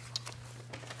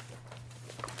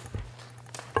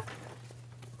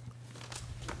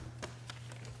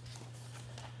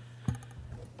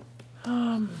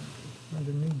 Under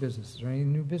new business, is there any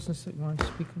new business that you want to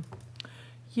speak of?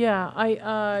 Yeah,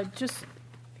 I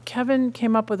Kevin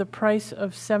came up with a price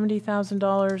of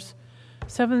 $70,000,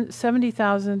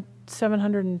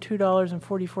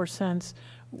 $70,702.44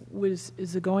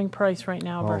 is the going price right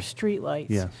now of Oh, our streetlights.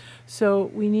 Yes. So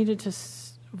we needed to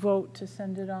vote to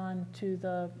send it on to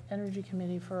the Energy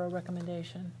Committee for a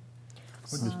recommendation.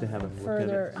 Just to have it look at it,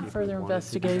 Further, see if we further wanted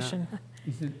to do that. investigation.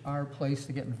 Is it our place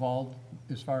to get involved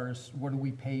as far as what do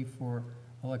we pay for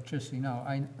electricity now?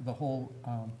 The whole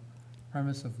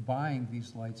premise of buying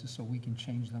these lights is so we can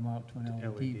change them out to an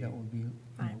LED that will be,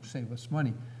 Right. save us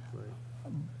money. Right.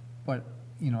 But,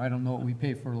 I don't know what we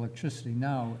pay for electricity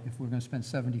now if we're going to spend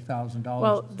 $70,000.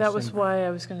 Well, to that was save- why I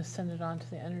was going to send it on to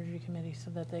the Energy Committee so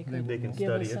that they could They can give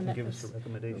study us it an and give us a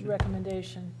recommendation.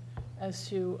 recommendation as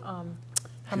to how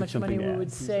much Something money to we would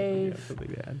add. save, Something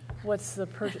to add. what's the,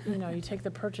 you take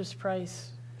the purchase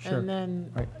price, Sure. and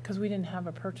then, Right. because we didn't have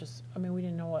a purchase, we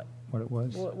didn't know what What it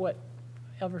was?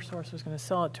 Eversource was going to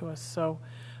sell it to us, so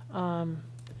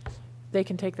they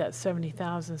can take that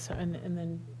 70,000, and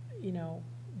then,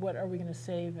 what are we going to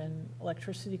save in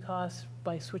electricity costs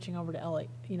by switching over to LED,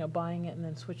 buying it and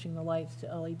then switching the lights to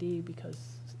LED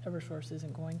because Eversource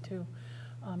isn't going to.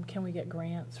 Can we get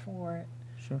grants for it?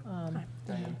 Sure.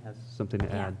 Has something to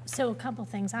Yeah, add. so a couple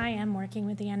things. I am working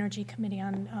with the Energy Committee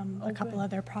on a couple good.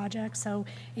 other projects, so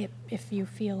if you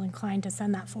feel inclined to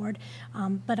send that forward.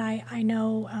 But I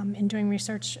know in doing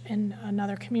research in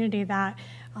another community that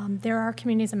there are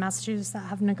communities in Massachusetts that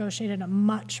have negotiated a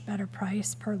much better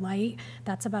price per light.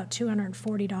 That's about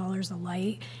 $240 a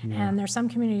light, and there's some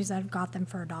communities that have got them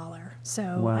for $1.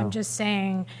 So Wow. I'm just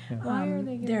saying Why are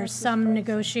they giving us there's this some price?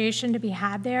 negotiation to be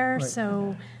had there, Right.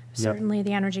 so certainly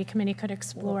the Energy Committee could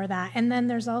explore that. And then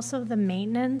there's also the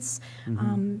maintenance.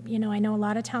 You know, I know a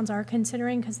lot of towns are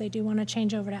considering, because they do want to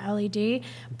change over to LED,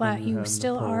 but you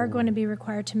still are going to be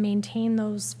required to maintain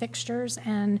those fixtures,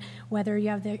 and whether you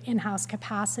have the in-house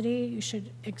capacity, you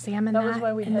should examine that. That was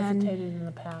why we And then- hesitated in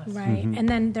the past. Right, and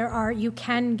then you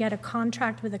can get a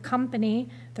contract with a company.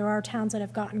 There are towns that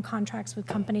have gotten contracts with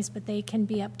companies, but they can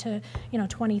be up to, you know,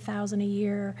 20,000 a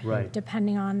year. Right.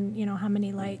 Depending on, you know, how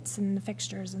many lights and the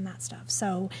fixtures and that stuff.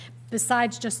 So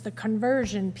besides just the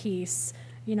conversion piece,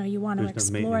 you know, you want to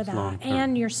There's no explore maintenance that. long-term.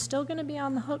 And you're still going to be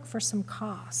on the hook for some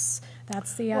costs.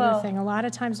 That's the Well, other thing. A lot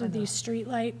of times with these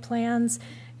streetlight plans,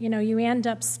 you know, you end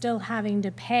up still having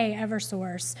to pay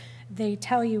Eversource. They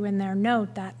tell you in their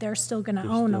note that they're still going to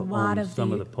own a still lot own of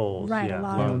some of the poles, Right, yeah. a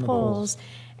lot of the poles.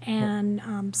 And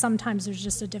sometimes there's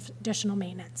just additional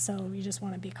maintenance, so you just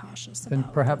want to be cautious about Then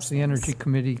perhaps those the things. Energy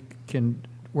Committee can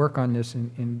work on this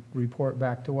and report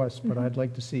back to us, but I'd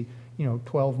like to see,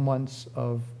 12 months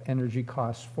of energy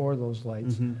costs for those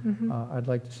lights. I'd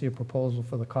like to see a proposal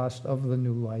for the cost of the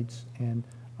new lights and,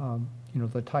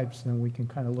 the types, then we can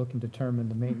kind of look and determine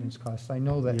the maintenance costs. I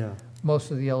know that Yeah.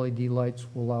 most of the LED lights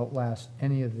will outlast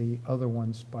any of the other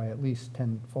ones by at least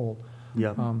tenfold.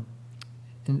 Yep.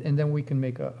 And then we can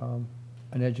make an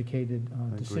educated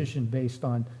decision based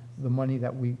on the money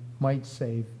that we might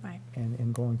save Right.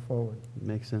 and going forward.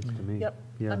 Makes sense to me. Yep,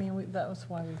 Yeah. I mean, that was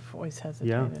why we've always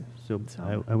Yeah, hesitated. so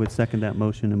So- I would second that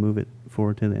motion to move it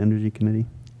forward to the Energy Committee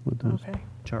with those Okay.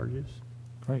 charges.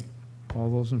 Right. All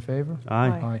those in favor?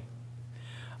 Aye.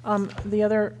 The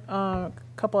other,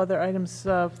 couple other items,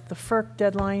 the FERC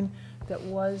deadline that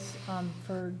was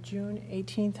for June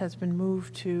 18th has been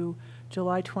moved to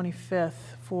July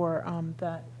 25th for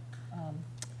that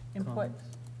input. Comments.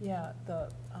 Yeah, the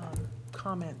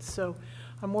comments. So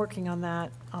I'm working on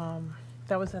that.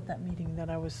 That was at that meeting that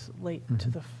I was late to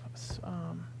the,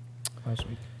 Last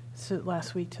week.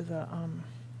 last week to the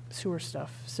sewer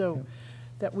stuff. So Yep.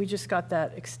 that we just got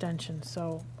that extension.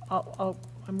 So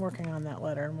I'm working on that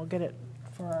letter, and we'll get it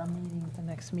for our meeting, the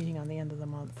next meeting on the end of the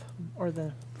month, or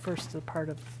the first part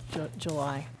of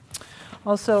July.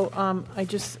 Also,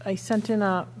 I sent in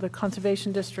the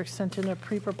Conservation District sent in a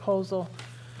pre-proposal.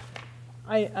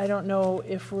 I don't know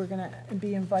if we're going to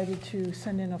be invited to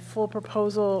send in a full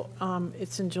proposal.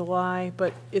 It's in July,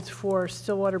 but it's for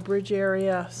Stillwater Bridge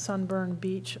area, Sunburn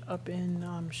Beach up in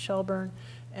Shelburne,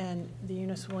 and the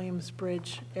Eunice Williams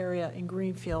Bridge area in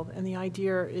Greenfield. And the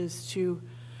idea is to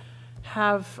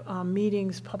have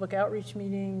meetings, public outreach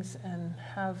meetings, and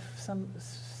have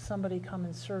somebody come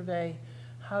and survey.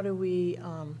 How do we,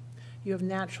 you have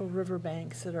natural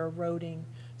riverbanks that are eroding,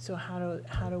 so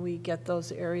how do we get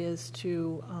those areas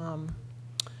to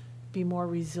be more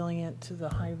resilient to the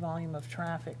high volume of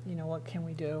traffic? What can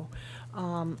we do?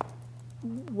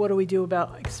 What do we do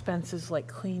about expenses like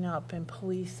cleanup and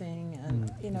policing and,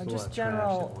 There's a lot just of trash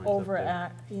general that winds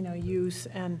up there. use,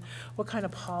 and what kind of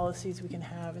policies we can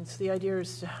have. And so the idea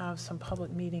is to have some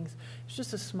public meetings. It's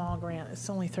just a small grant.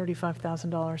 It's only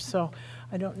 $35,000. So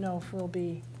I don't know if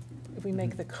we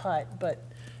make the cut, but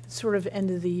it's sort of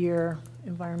end of the year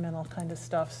environmental kind of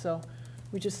stuff. So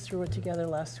we just threw it together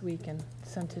last week and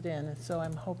sent it in. And so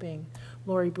I'm hoping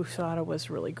Lori Busada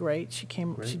was really great. She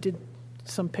did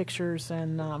some pictures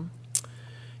and,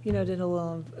 did a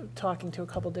little talking to a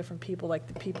couple different people, like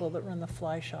the people that run the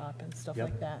fly shop and stuff Yep,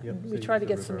 like that. yep. And So we you tried to use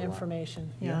the get some river a lot.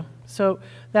 information, Yeah. yeah. So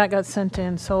that got sent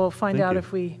in, so we'll find Thank out you.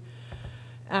 if we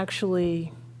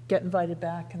actually get invited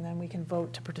back, and then we can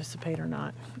vote to participate or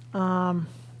not. I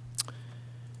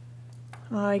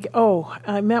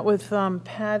met with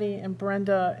Patty and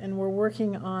Brenda, and we're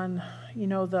working on,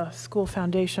 the school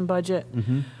foundation budget.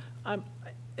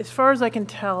 As far as I can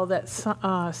tell, that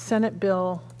Senate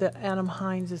bill that Adam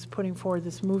Hines is putting forward,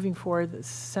 that's moving forward, the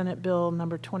Senate bill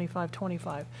number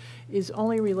 2525, is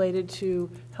only related to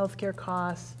healthcare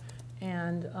costs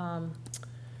and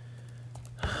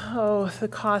the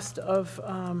cost of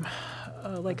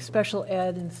like special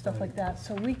ed and stuff like that.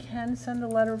 So we can send a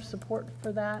letter of support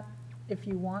for that if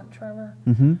you want, Trevor.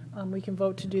 We can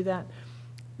vote to do that.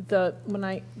 The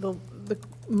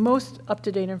most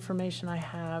up-to-date information I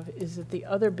have is that the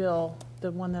other bill, the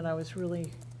one that I was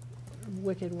really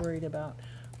wicked worried about,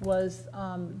 was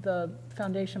the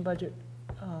foundation budget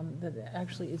that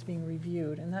actually is being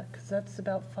reviewed, and because that's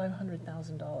about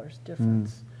 $500,000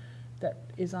 difference that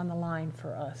is on the line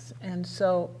for us. And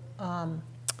so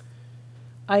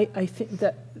I think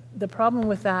that the problem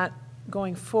with that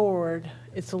going forward,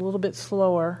 it's a little bit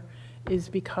slower, is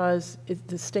because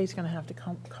the state's going to have to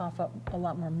cough up a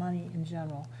lot more money in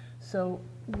general. So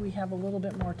we have a little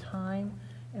bit more time,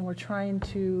 and we're trying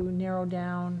to narrow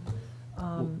down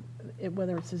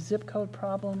Whether it's a zip code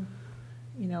problem,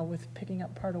 you know, with picking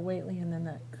up part of Whately, and then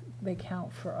that they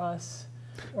count for us,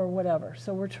 or whatever.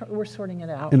 So we're sorting it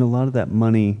out. And a lot of that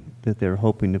money that they're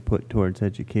hoping to put towards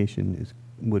education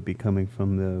would be coming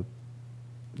from the,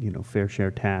 you know, fair share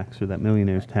tax or that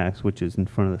millionaire's tax, which is in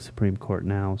front of the Supreme Court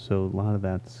now. So a lot of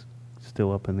that's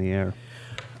still up in the air.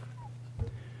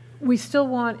 We still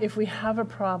want, if we have a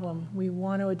problem, we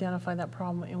want to identify that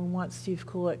problem, and we want Steve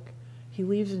Kulik. He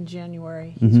leaves in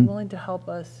January. He's willing to help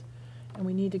us, and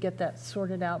we need to get that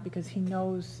sorted out because he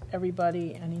knows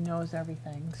everybody and he knows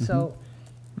everything. So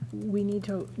we need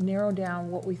to narrow down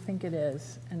what we think it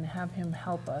is and have him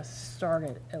help us start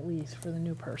it, at least for the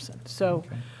new person. So,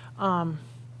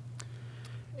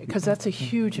 because that's a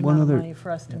huge amount of money for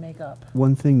us to make up.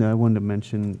 One thing that I wanted to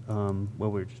mention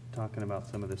while we were just talking about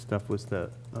some of this stuff was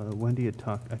that Wendy had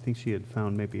talked, I think she had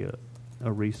found maybe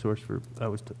a resource for,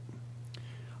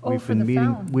 we've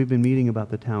been meeting about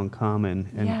the town common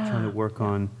and trying to work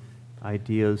on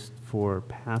ideas for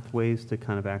pathways to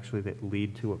kind of actually that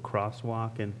lead to a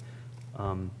crosswalk. And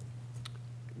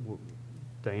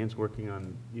Diane's working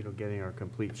on, you know, getting our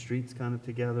complete streets kind of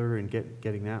together and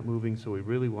getting that moving. So we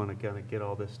really want to kind of get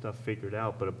all this stuff figured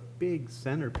out. But a big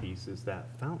centerpiece is that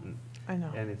fountain. I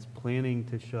know. And it's planning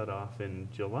to shut off in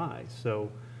July. So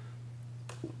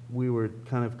we were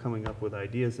kind of coming up with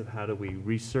ideas of how do we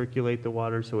recirculate the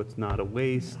water so it's not a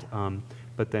waste.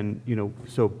 But then, you know,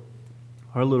 so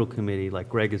our little committee, like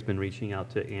Greg has been reaching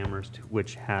out to Amherst,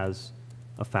 which has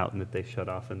a fountain that they shut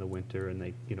off in the winter and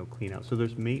they, you know, clean out. So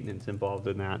there's maintenance involved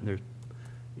in that. And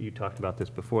you talked about this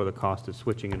before, the cost of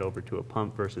switching it over to a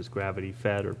pump versus gravity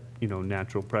fed or, you know,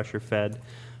 natural pressure fed.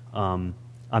 I'm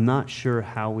not sure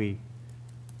how we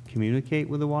communicate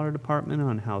with the water department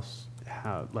on how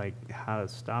to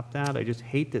stop that. I just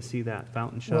hate to see that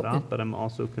fountain shut off, but I'm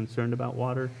also concerned about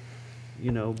water,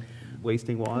 you know,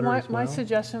 wasting water as well. My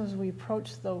suggestion was we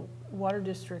approach the water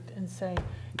district and say,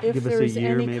 if Give us a there's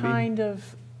year, any maybe. kind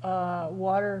of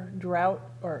water drought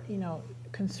or, you know,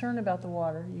 concern about the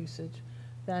water usage,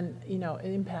 then, you know,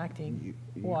 impacting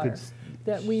You water, could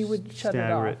that we would shut it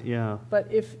stagger off. Yeah. But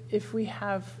if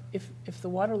the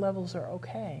water levels are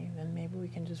okay, then maybe we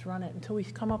can just run it until we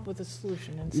come up with a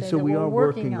solution and say So that we we're are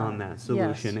working on that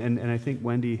solution. Yes. And I think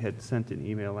Wendy had sent an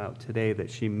email out today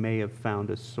that she may have found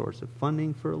a source of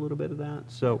funding for a little bit of that.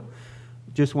 So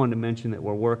just wanted to mention that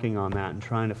we're working on that and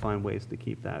trying to find ways to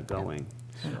keep that going.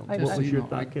 So I- what I- was You your know,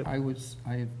 thought, Kip? I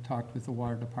have talked with the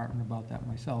water department about that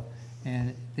myself,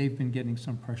 and they've been getting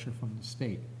some pressure from the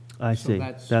state. I So see.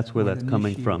 That's where what that's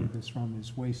coming initiated from. this from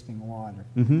is wasting water.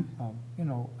 Mhm. You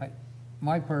know,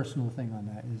 my personal thing on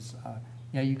that is,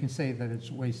 yeah, you can say that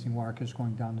it's wasting water because it's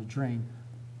going down the drain,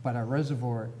 but our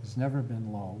reservoir has never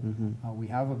been low. We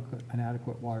have an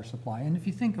adequate water supply, and if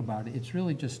you think about it, it's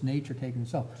really just nature taking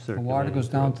itself. The water Circulating goes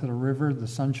down through. to the river, the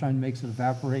sunshine makes it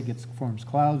evaporate, forms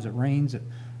clouds, it rains, it,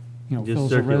 you know, Just fills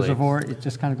the circulates. reservoir, it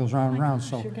just kind of goes round and Oh my round, gosh,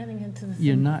 so. you're getting into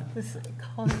You're not- this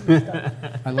culinary stuff.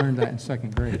 I learned that in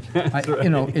second grade. You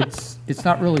know, it's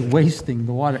not really wasting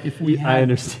the water. If we had, I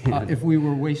understand. if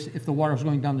the water was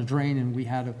going down the drain and we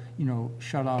had to, you know,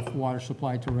 shut off water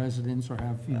supply to residents or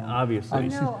have, you know. Obviously. I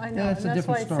know, yeah, and that's a that's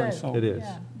why different I story. said. So, It is.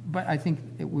 Yeah. but I think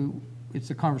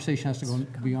it's a conversation has to go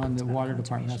beyond the water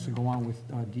department, has to go on with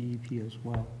DEP as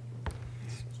well.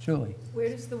 Julie, Where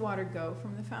does the water go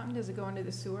from the fountain? Does it go into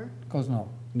the sewer? goes No.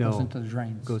 into the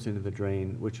drains. Goes into the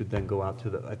drain, which would then go out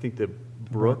to I think the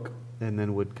brook, and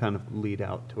then would kind of lead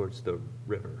out towards the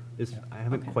river. I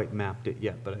haven't Okay. quite mapped it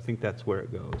yet, but I think that's where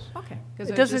it goes. Okay. 'Cause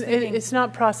It I was just doesn't, thinking- it's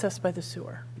not processed by the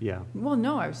sewer. Yeah. Well,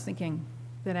 no, I was thinking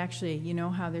that actually, you know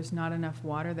how there's not enough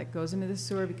water that goes into the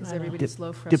sewer because I know. everybody's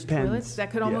low flush Depends. toilets? That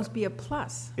could Yeah. almost be a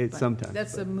plus. It but sometimes,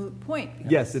 That's a but- moot point.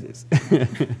 Yes, it is.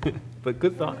 But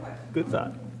good thought, good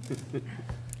thought.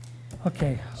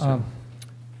 Okay,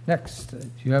 next, do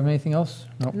you have anything else?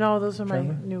 No. No, those are my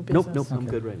Trevor? new business. Nope, I'm Okay.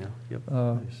 good right now. Yep.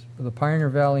 Nice. The Pioneer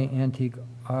Valley Antique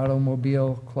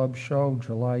Automobile Club Show,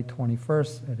 July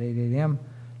 21st at 8 a.m.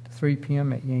 to 3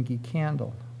 p.m. at Yankee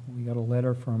Candle. We got a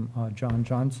letter from John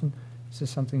Johnson. Is this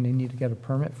something they need to get a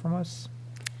permit from us?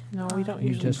 No, we don't You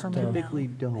usually just, permit them. Typically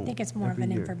don't. I think it's more of every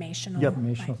an year. informational. Yep.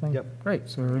 Informational thing? Yep. Great,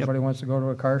 so everybody wants to go to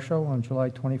a car show on July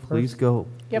 21st? Please go,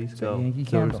 Yep. please At go. Yankee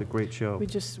It's always Candle. a great show.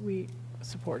 We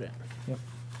support it.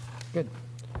 Good.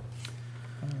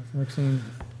 Next thing,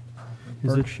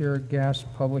 Is it- Berkshire Gas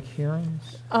public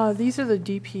hearings. These are the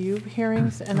DPU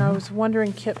hearings, and I was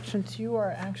wondering, Kip, since you are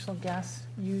an actual gas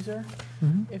user,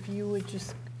 if you would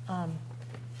just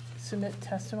submit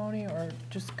testimony or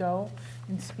just go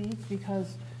and speak,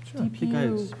 because I think I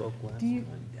DPU, spoke last D-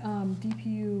 time.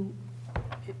 DPU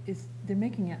they're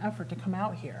making an effort to come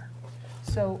out here.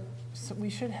 So we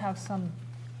should have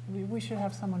we should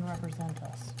have someone represent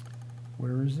us.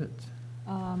 Where is it?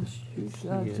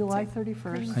 July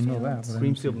 31st. I know that, but I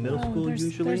didn't see Greenfield Middle Oh, School there's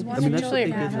usually? one I mean, in that's what they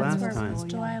July. did Yeah, last that's where it time. was.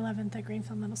 July 11th at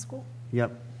Greenfield Middle School.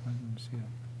 Yep, I didn't see it.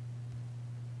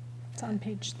 It's on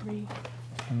page 3.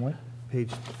 On what?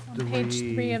 page On page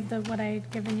 3 of the, what I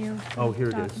had given you. Oh, here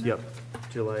it is, document. yep.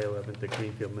 July 11th at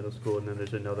Greenfield Middle School, and then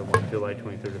there's another one, July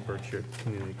 23rd at Berkshire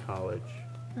Community College.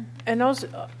 And those,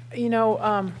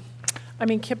 I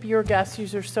mean, Kip, you're a gas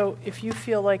user, so if you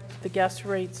feel like the gas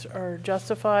rates are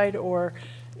justified, or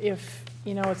if,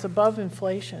 it's above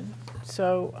inflation,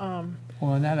 so,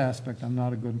 Well, in that aspect, I'm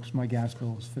not a good, because my gas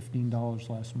bill was $15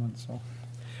 last month, so,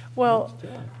 well,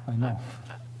 I know.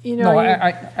 you No, know.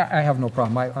 I have no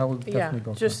problem. I will Yeah, definitely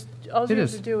go for it. just, all you It have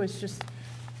is. to do is just,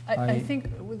 I I- think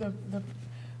with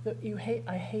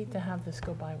I hate to have this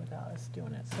go by without us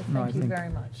doing it, so No, I thank you think- very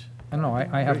much. No,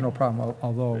 I have no problem,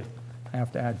 although I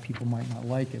have to add, people might not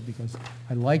like it, because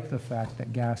I like the fact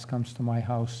that gas comes to my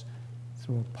house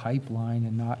through a pipeline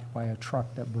and not by a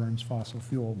truck that burns fossil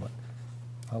fuel, but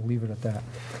I'll leave it at that.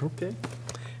 Okay.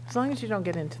 As long as you don't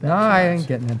get into that. No, I Charles. ain't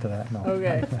getting into that, no.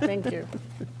 Okay, thank you.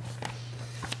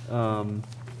 Oh,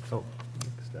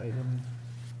 next item,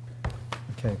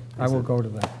 Okay, I will go to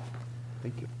that.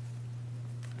 thank you.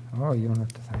 Oh, you don't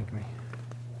have to thank me.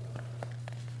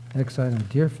 Next item,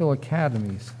 Deerfield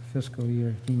Academy's fiscal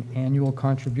year 18 annual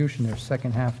contribution, their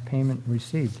second half payment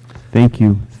received. Thank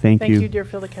you, thank Thank you. you,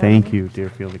 Deerfield Academy. Thank you,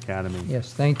 Deerfield Academy.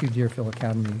 Yes, thank you, Deerfield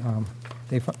Academy.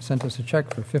 They sent us a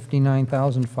check for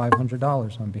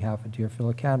 $59,500 on behalf of Deerfield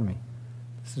Academy.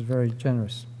 This is very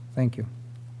generous. Thank you.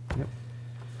 Yep.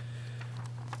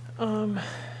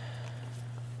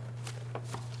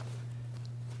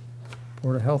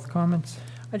 Board of Health comments?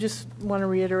 I just want to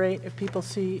reiterate, if people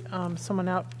see someone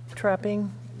out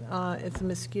trapping, if the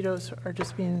mosquitoes are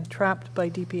just being trapped by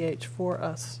DPH for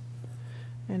us.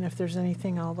 And if there's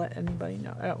anything, I'll let anybody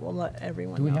know. We'll let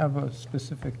everyone Do know. we have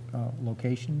specific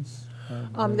locations?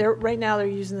 Right now, they're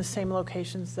using the same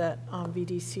locations that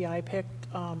VDCI picked,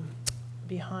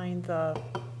 behind the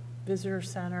visitor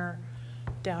center,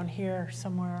 down here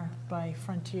somewhere by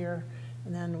Frontier,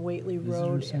 and then Whately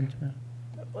Road. Visitor Center?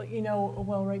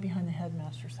 Well, right behind the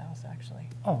headmaster's house, actually,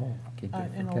 Oh, okay. in Deerfield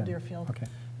Old Academy. Deerfield. Okay.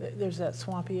 There's that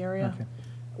swampy area. Okay.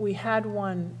 We had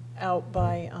one out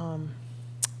by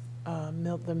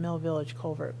the Mill Village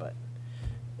culvert, but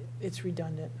it's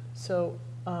redundant. So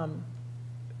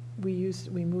we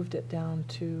moved it down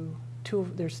to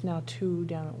there's now 2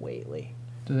 down at Whately,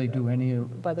 Do they do any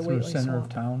By the through Whately center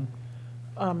of Swamp. town?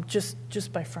 just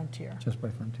by Frontier. Just by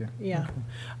Frontier? Yeah. Okay.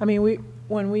 I mean,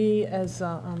 when we, as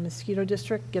a mosquito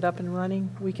district, get up and running,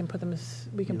 we can put them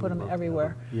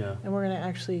everywhere. Yeah, And we're going to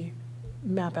actually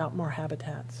map out more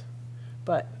habitats.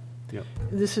 But yep.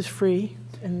 this is free,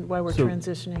 and while we're So,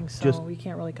 transitioning, so just- we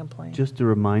can't really complain. Just a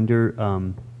reminder,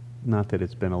 not that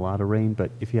it's been a lot of rain, but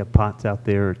if you have pots out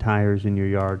there or tires in your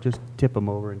yard, just tip them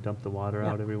over and dump the water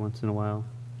out Yep. every once in a while.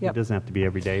 Yep. It doesn't have to be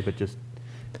every day, but just,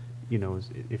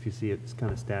 if you see it's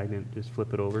kind of stagnant, just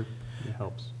flip it over. It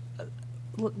helps.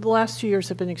 The last 2 years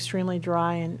have been extremely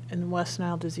dry, and West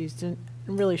Nile disease didn't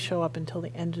really show up until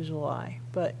the end of July.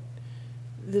 But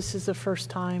this is the first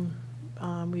time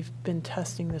we've been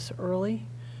testing this early,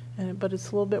 but it's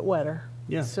a little bit wetter.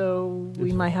 Yeah. So we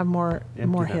It's might have more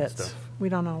empty that hits. stuff. We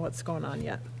don't know what's going on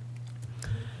yet.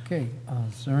 Okay,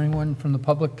 is there anyone from the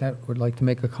public that would like to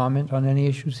make a comment on any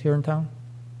issues here in town?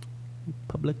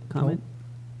 Public comment?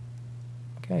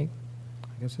 Okay,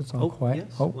 I guess it's all quiet.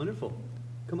 Yes, wonderful.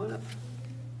 Come on up.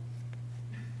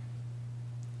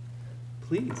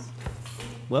 Please,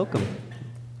 welcome.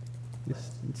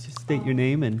 Just state your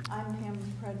name and, I'm Pam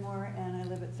Predmore, and I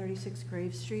live at 36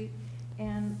 Grave Street.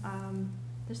 And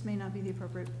this may not be the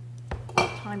appropriate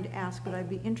time to ask, but I'd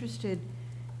be interested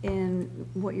in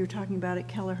what you're talking about at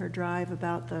Kelleher Drive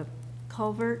about the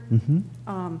culvert.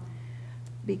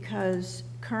 Because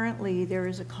currently there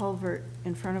is a culvert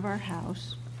in front of our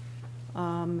house.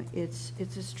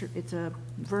 It's a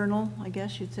vernal, I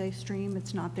guess you'd say, stream.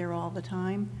 It's not there all the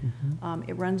time.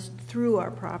 It runs through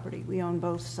our property. We own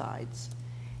both sides.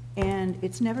 And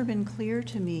it's never been clear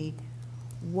to me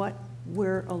what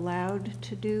we're allowed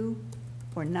to do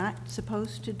or not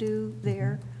supposed to do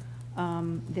there.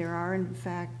 There are, in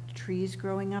fact, trees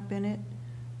growing up in it.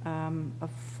 A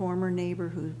former neighbor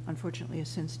who unfortunately has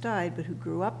since died, but who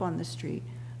grew up on the street,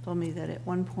 told me that at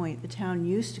one point the town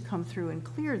used to come through and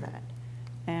clear that.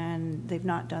 And they've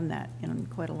not done that in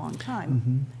quite a long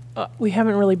time. We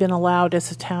haven't really been allowed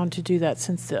as a town to do that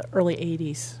since the early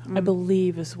 80s, I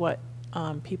believe is what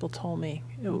people told me.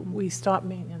 We stopped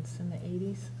maintenance in the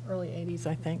 80s, early 80s,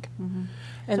 I think. So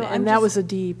And I'm that just- was a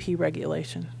DEP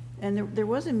regulation. And there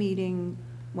was a meeting,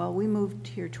 well, we moved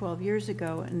here 12 years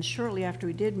ago, and shortly after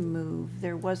we did move,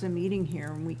 there was a meeting here,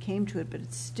 and we came to it, but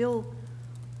it still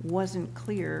wasn't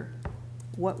clear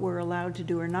what we're allowed to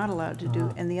do or not allowed to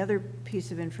do. And the other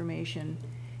piece of information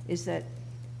is that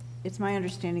it's my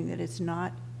understanding that it's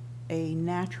not a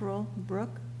natural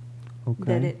brook,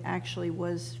 that Okay. it actually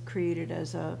was created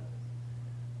as an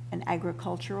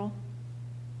agricultural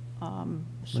Like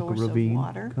a source of ravine,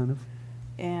 water, kind of?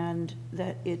 and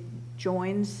that it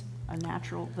joins a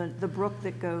natural, the brook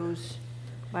that goes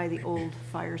by the old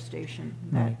fire station,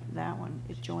 that one,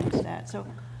 it joins that. So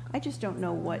I just don't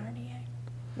know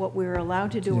what we're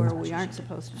allowed to do or we aren't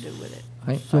supposed to do with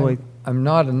it. I'm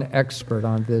not an expert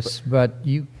on this, but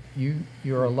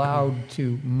you're allowed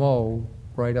to mow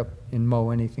right up and mow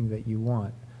anything that you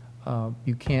want.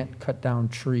 You can't cut down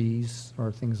trees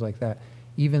or things like that.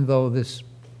 Even though this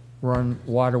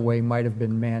waterway might have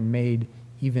been man-made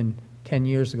even 10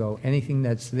 years ago, anything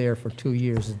that's there for 2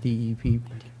 years, the DEP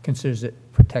considers it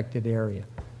protected area.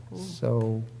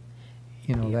 So,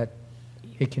 that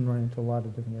it can run into a lot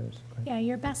of different areas. Yeah,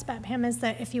 your best bet, Pam, is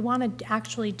that if you want to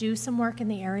actually do some work in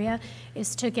the area,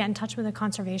 is to get in touch with the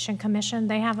Conservation Commission.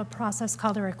 They have a process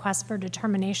called a request for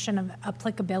determination of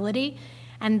applicability.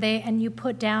 And you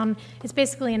put down, it's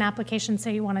basically an application,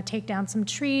 say you want to take down some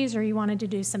trees or you wanted to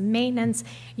do some maintenance.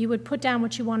 You would put down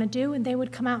what you want to do, and they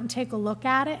would come out and take a look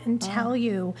at it and tell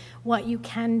you what you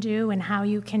can do and how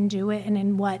you can do it, and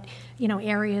in what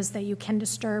areas that you can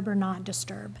disturb or not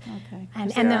disturb. Okay.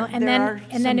 And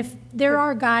 'Cause then if there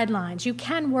are guidelines, you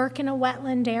can work in a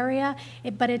wetland area,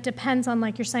 but it depends on,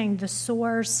 like you're saying, the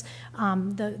source,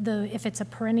 if it's a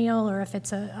perennial or if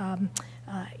it's a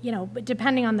but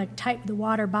depending on the type, the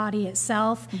water body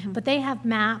itself. But they have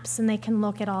maps, and they can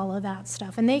look at all of that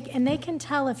stuff, and they can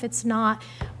tell if it's not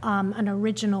an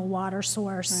original water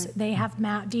source. Right. They have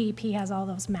DEP has all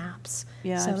those maps.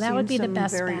 Yeah, so I've that would be seen the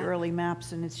best some very bet. early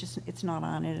maps, and it's not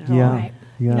on it at Yeah, all. Right.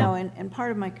 yeah. And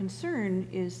part of my concern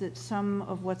is that some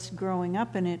of what's growing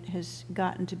up in it has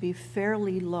gotten to be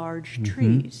fairly large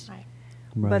trees. Right.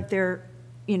 Right. But they're,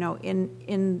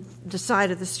 in the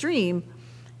side of the stream,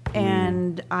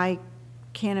 and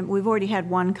we've already had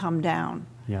one come down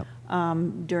Yep.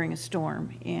 during a storm,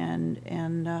 and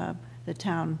the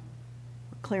town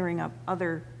clearing up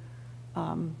other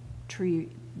tree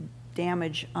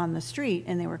damage on the street,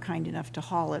 and they were kind enough to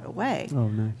haul it away. Oh,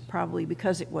 nice. Probably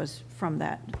because it was from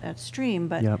that stream,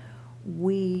 but Yep.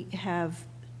 we have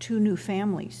 2 new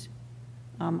families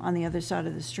on the other side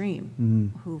of the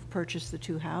stream who've purchased the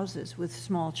 2 houses with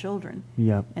small children.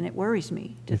 Yep. And it worries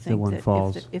me to If the think one that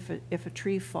falls. if a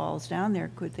tree falls down there,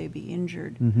 could they be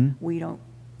injured? We don't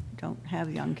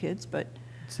have young kids, but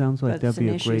Sounds like that's that'd an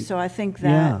be a issue. great. So I think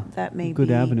Yeah, that may a be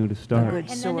good avenue to start. a good And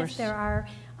then if source. there are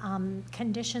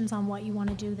conditions on what you want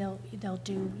to do,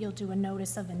 you'll do a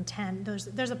notice of intent.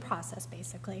 There's a process,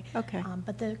 basically. Okay.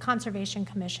 But the Conservation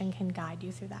Commission can guide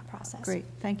you through that process. Great,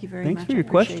 thank you very Thanks much. for I your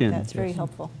appreciate question. that. It's very Yes.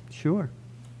 helpful. Sure.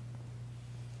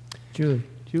 Julie?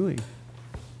 Julie?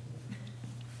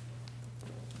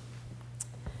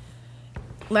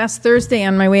 Last Thursday,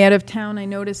 on my way out of town, I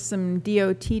noticed some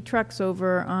DOT trucks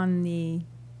over on the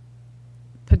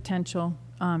potential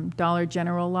Dollar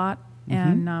General lot.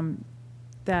 And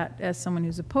that, as someone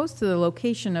who's opposed to the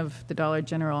location of the Dollar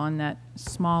General on that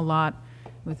small lot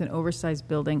with an oversized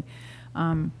building,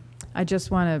 I just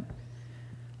want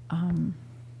to,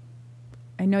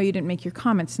 I know you didn't make your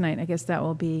comments tonight. I guess that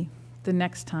will be the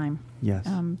next time. Yes.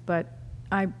 But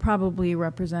I probably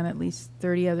represent at least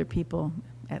 30 other people,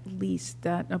 at least,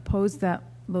 that oppose that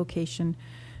location.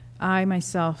 I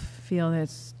myself feel that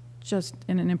it's just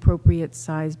an inappropriate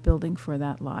size building for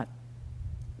that lot.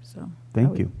 So I Thank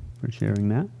would- you for sharing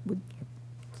that. Would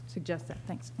suggest that.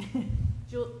 Thanks.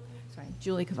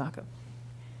 Julie Cavaco.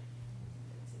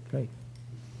 Great.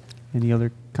 Any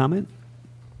other comment?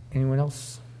 Anyone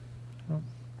else? No?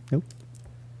 Nope.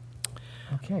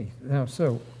 Okay, now,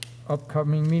 so,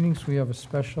 upcoming meetings, we have a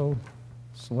special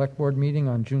select board meeting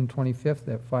on June 25th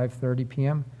at 5:30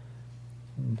 PM.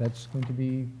 And that's going to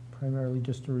be primarily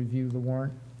just to review the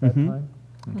warrant at that time.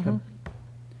 Okay.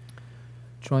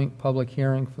 Joint public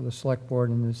hearing for the select board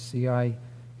and the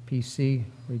CIPC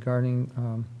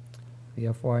regarding the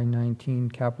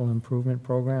FY19 capital improvement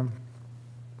program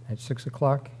at 6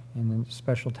 o'clock, and then a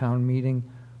special town meeting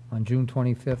on June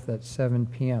 25th at 7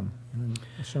 PM. I'm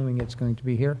assuming it's going to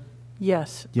be here?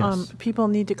 Yes. Yes. People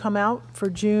need to come out for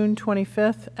June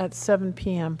 25th at 7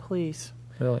 PM, please.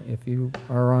 Really, if you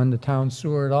are on the town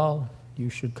sewer at all, you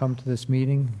should come to this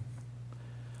meeting.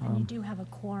 And you do have a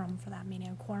quorum for that meeting,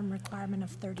 a quorum requirement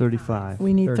of 35. 35.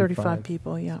 We need 35. 35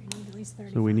 people, yeah. You need at least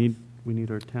 35. So we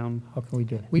need our town, How can we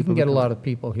do it? We can get a lot of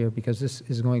people here because this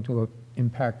is going to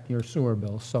impact your sewer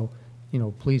bill, so,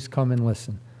 please come and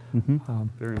listen. very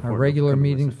important. Our regular Come and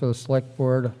meetings listen. for the Select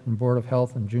Board and Board of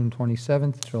Health on June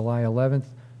 27th, July 11th,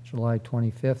 July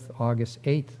 25th, August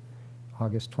 8th,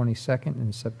 August 22nd,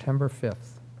 and September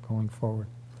 5th, going forward.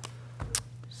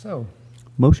 So,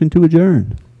 Motion to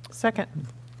adjourn. Second.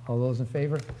 all those in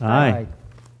favor? Aye.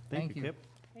 Thank you. Kip.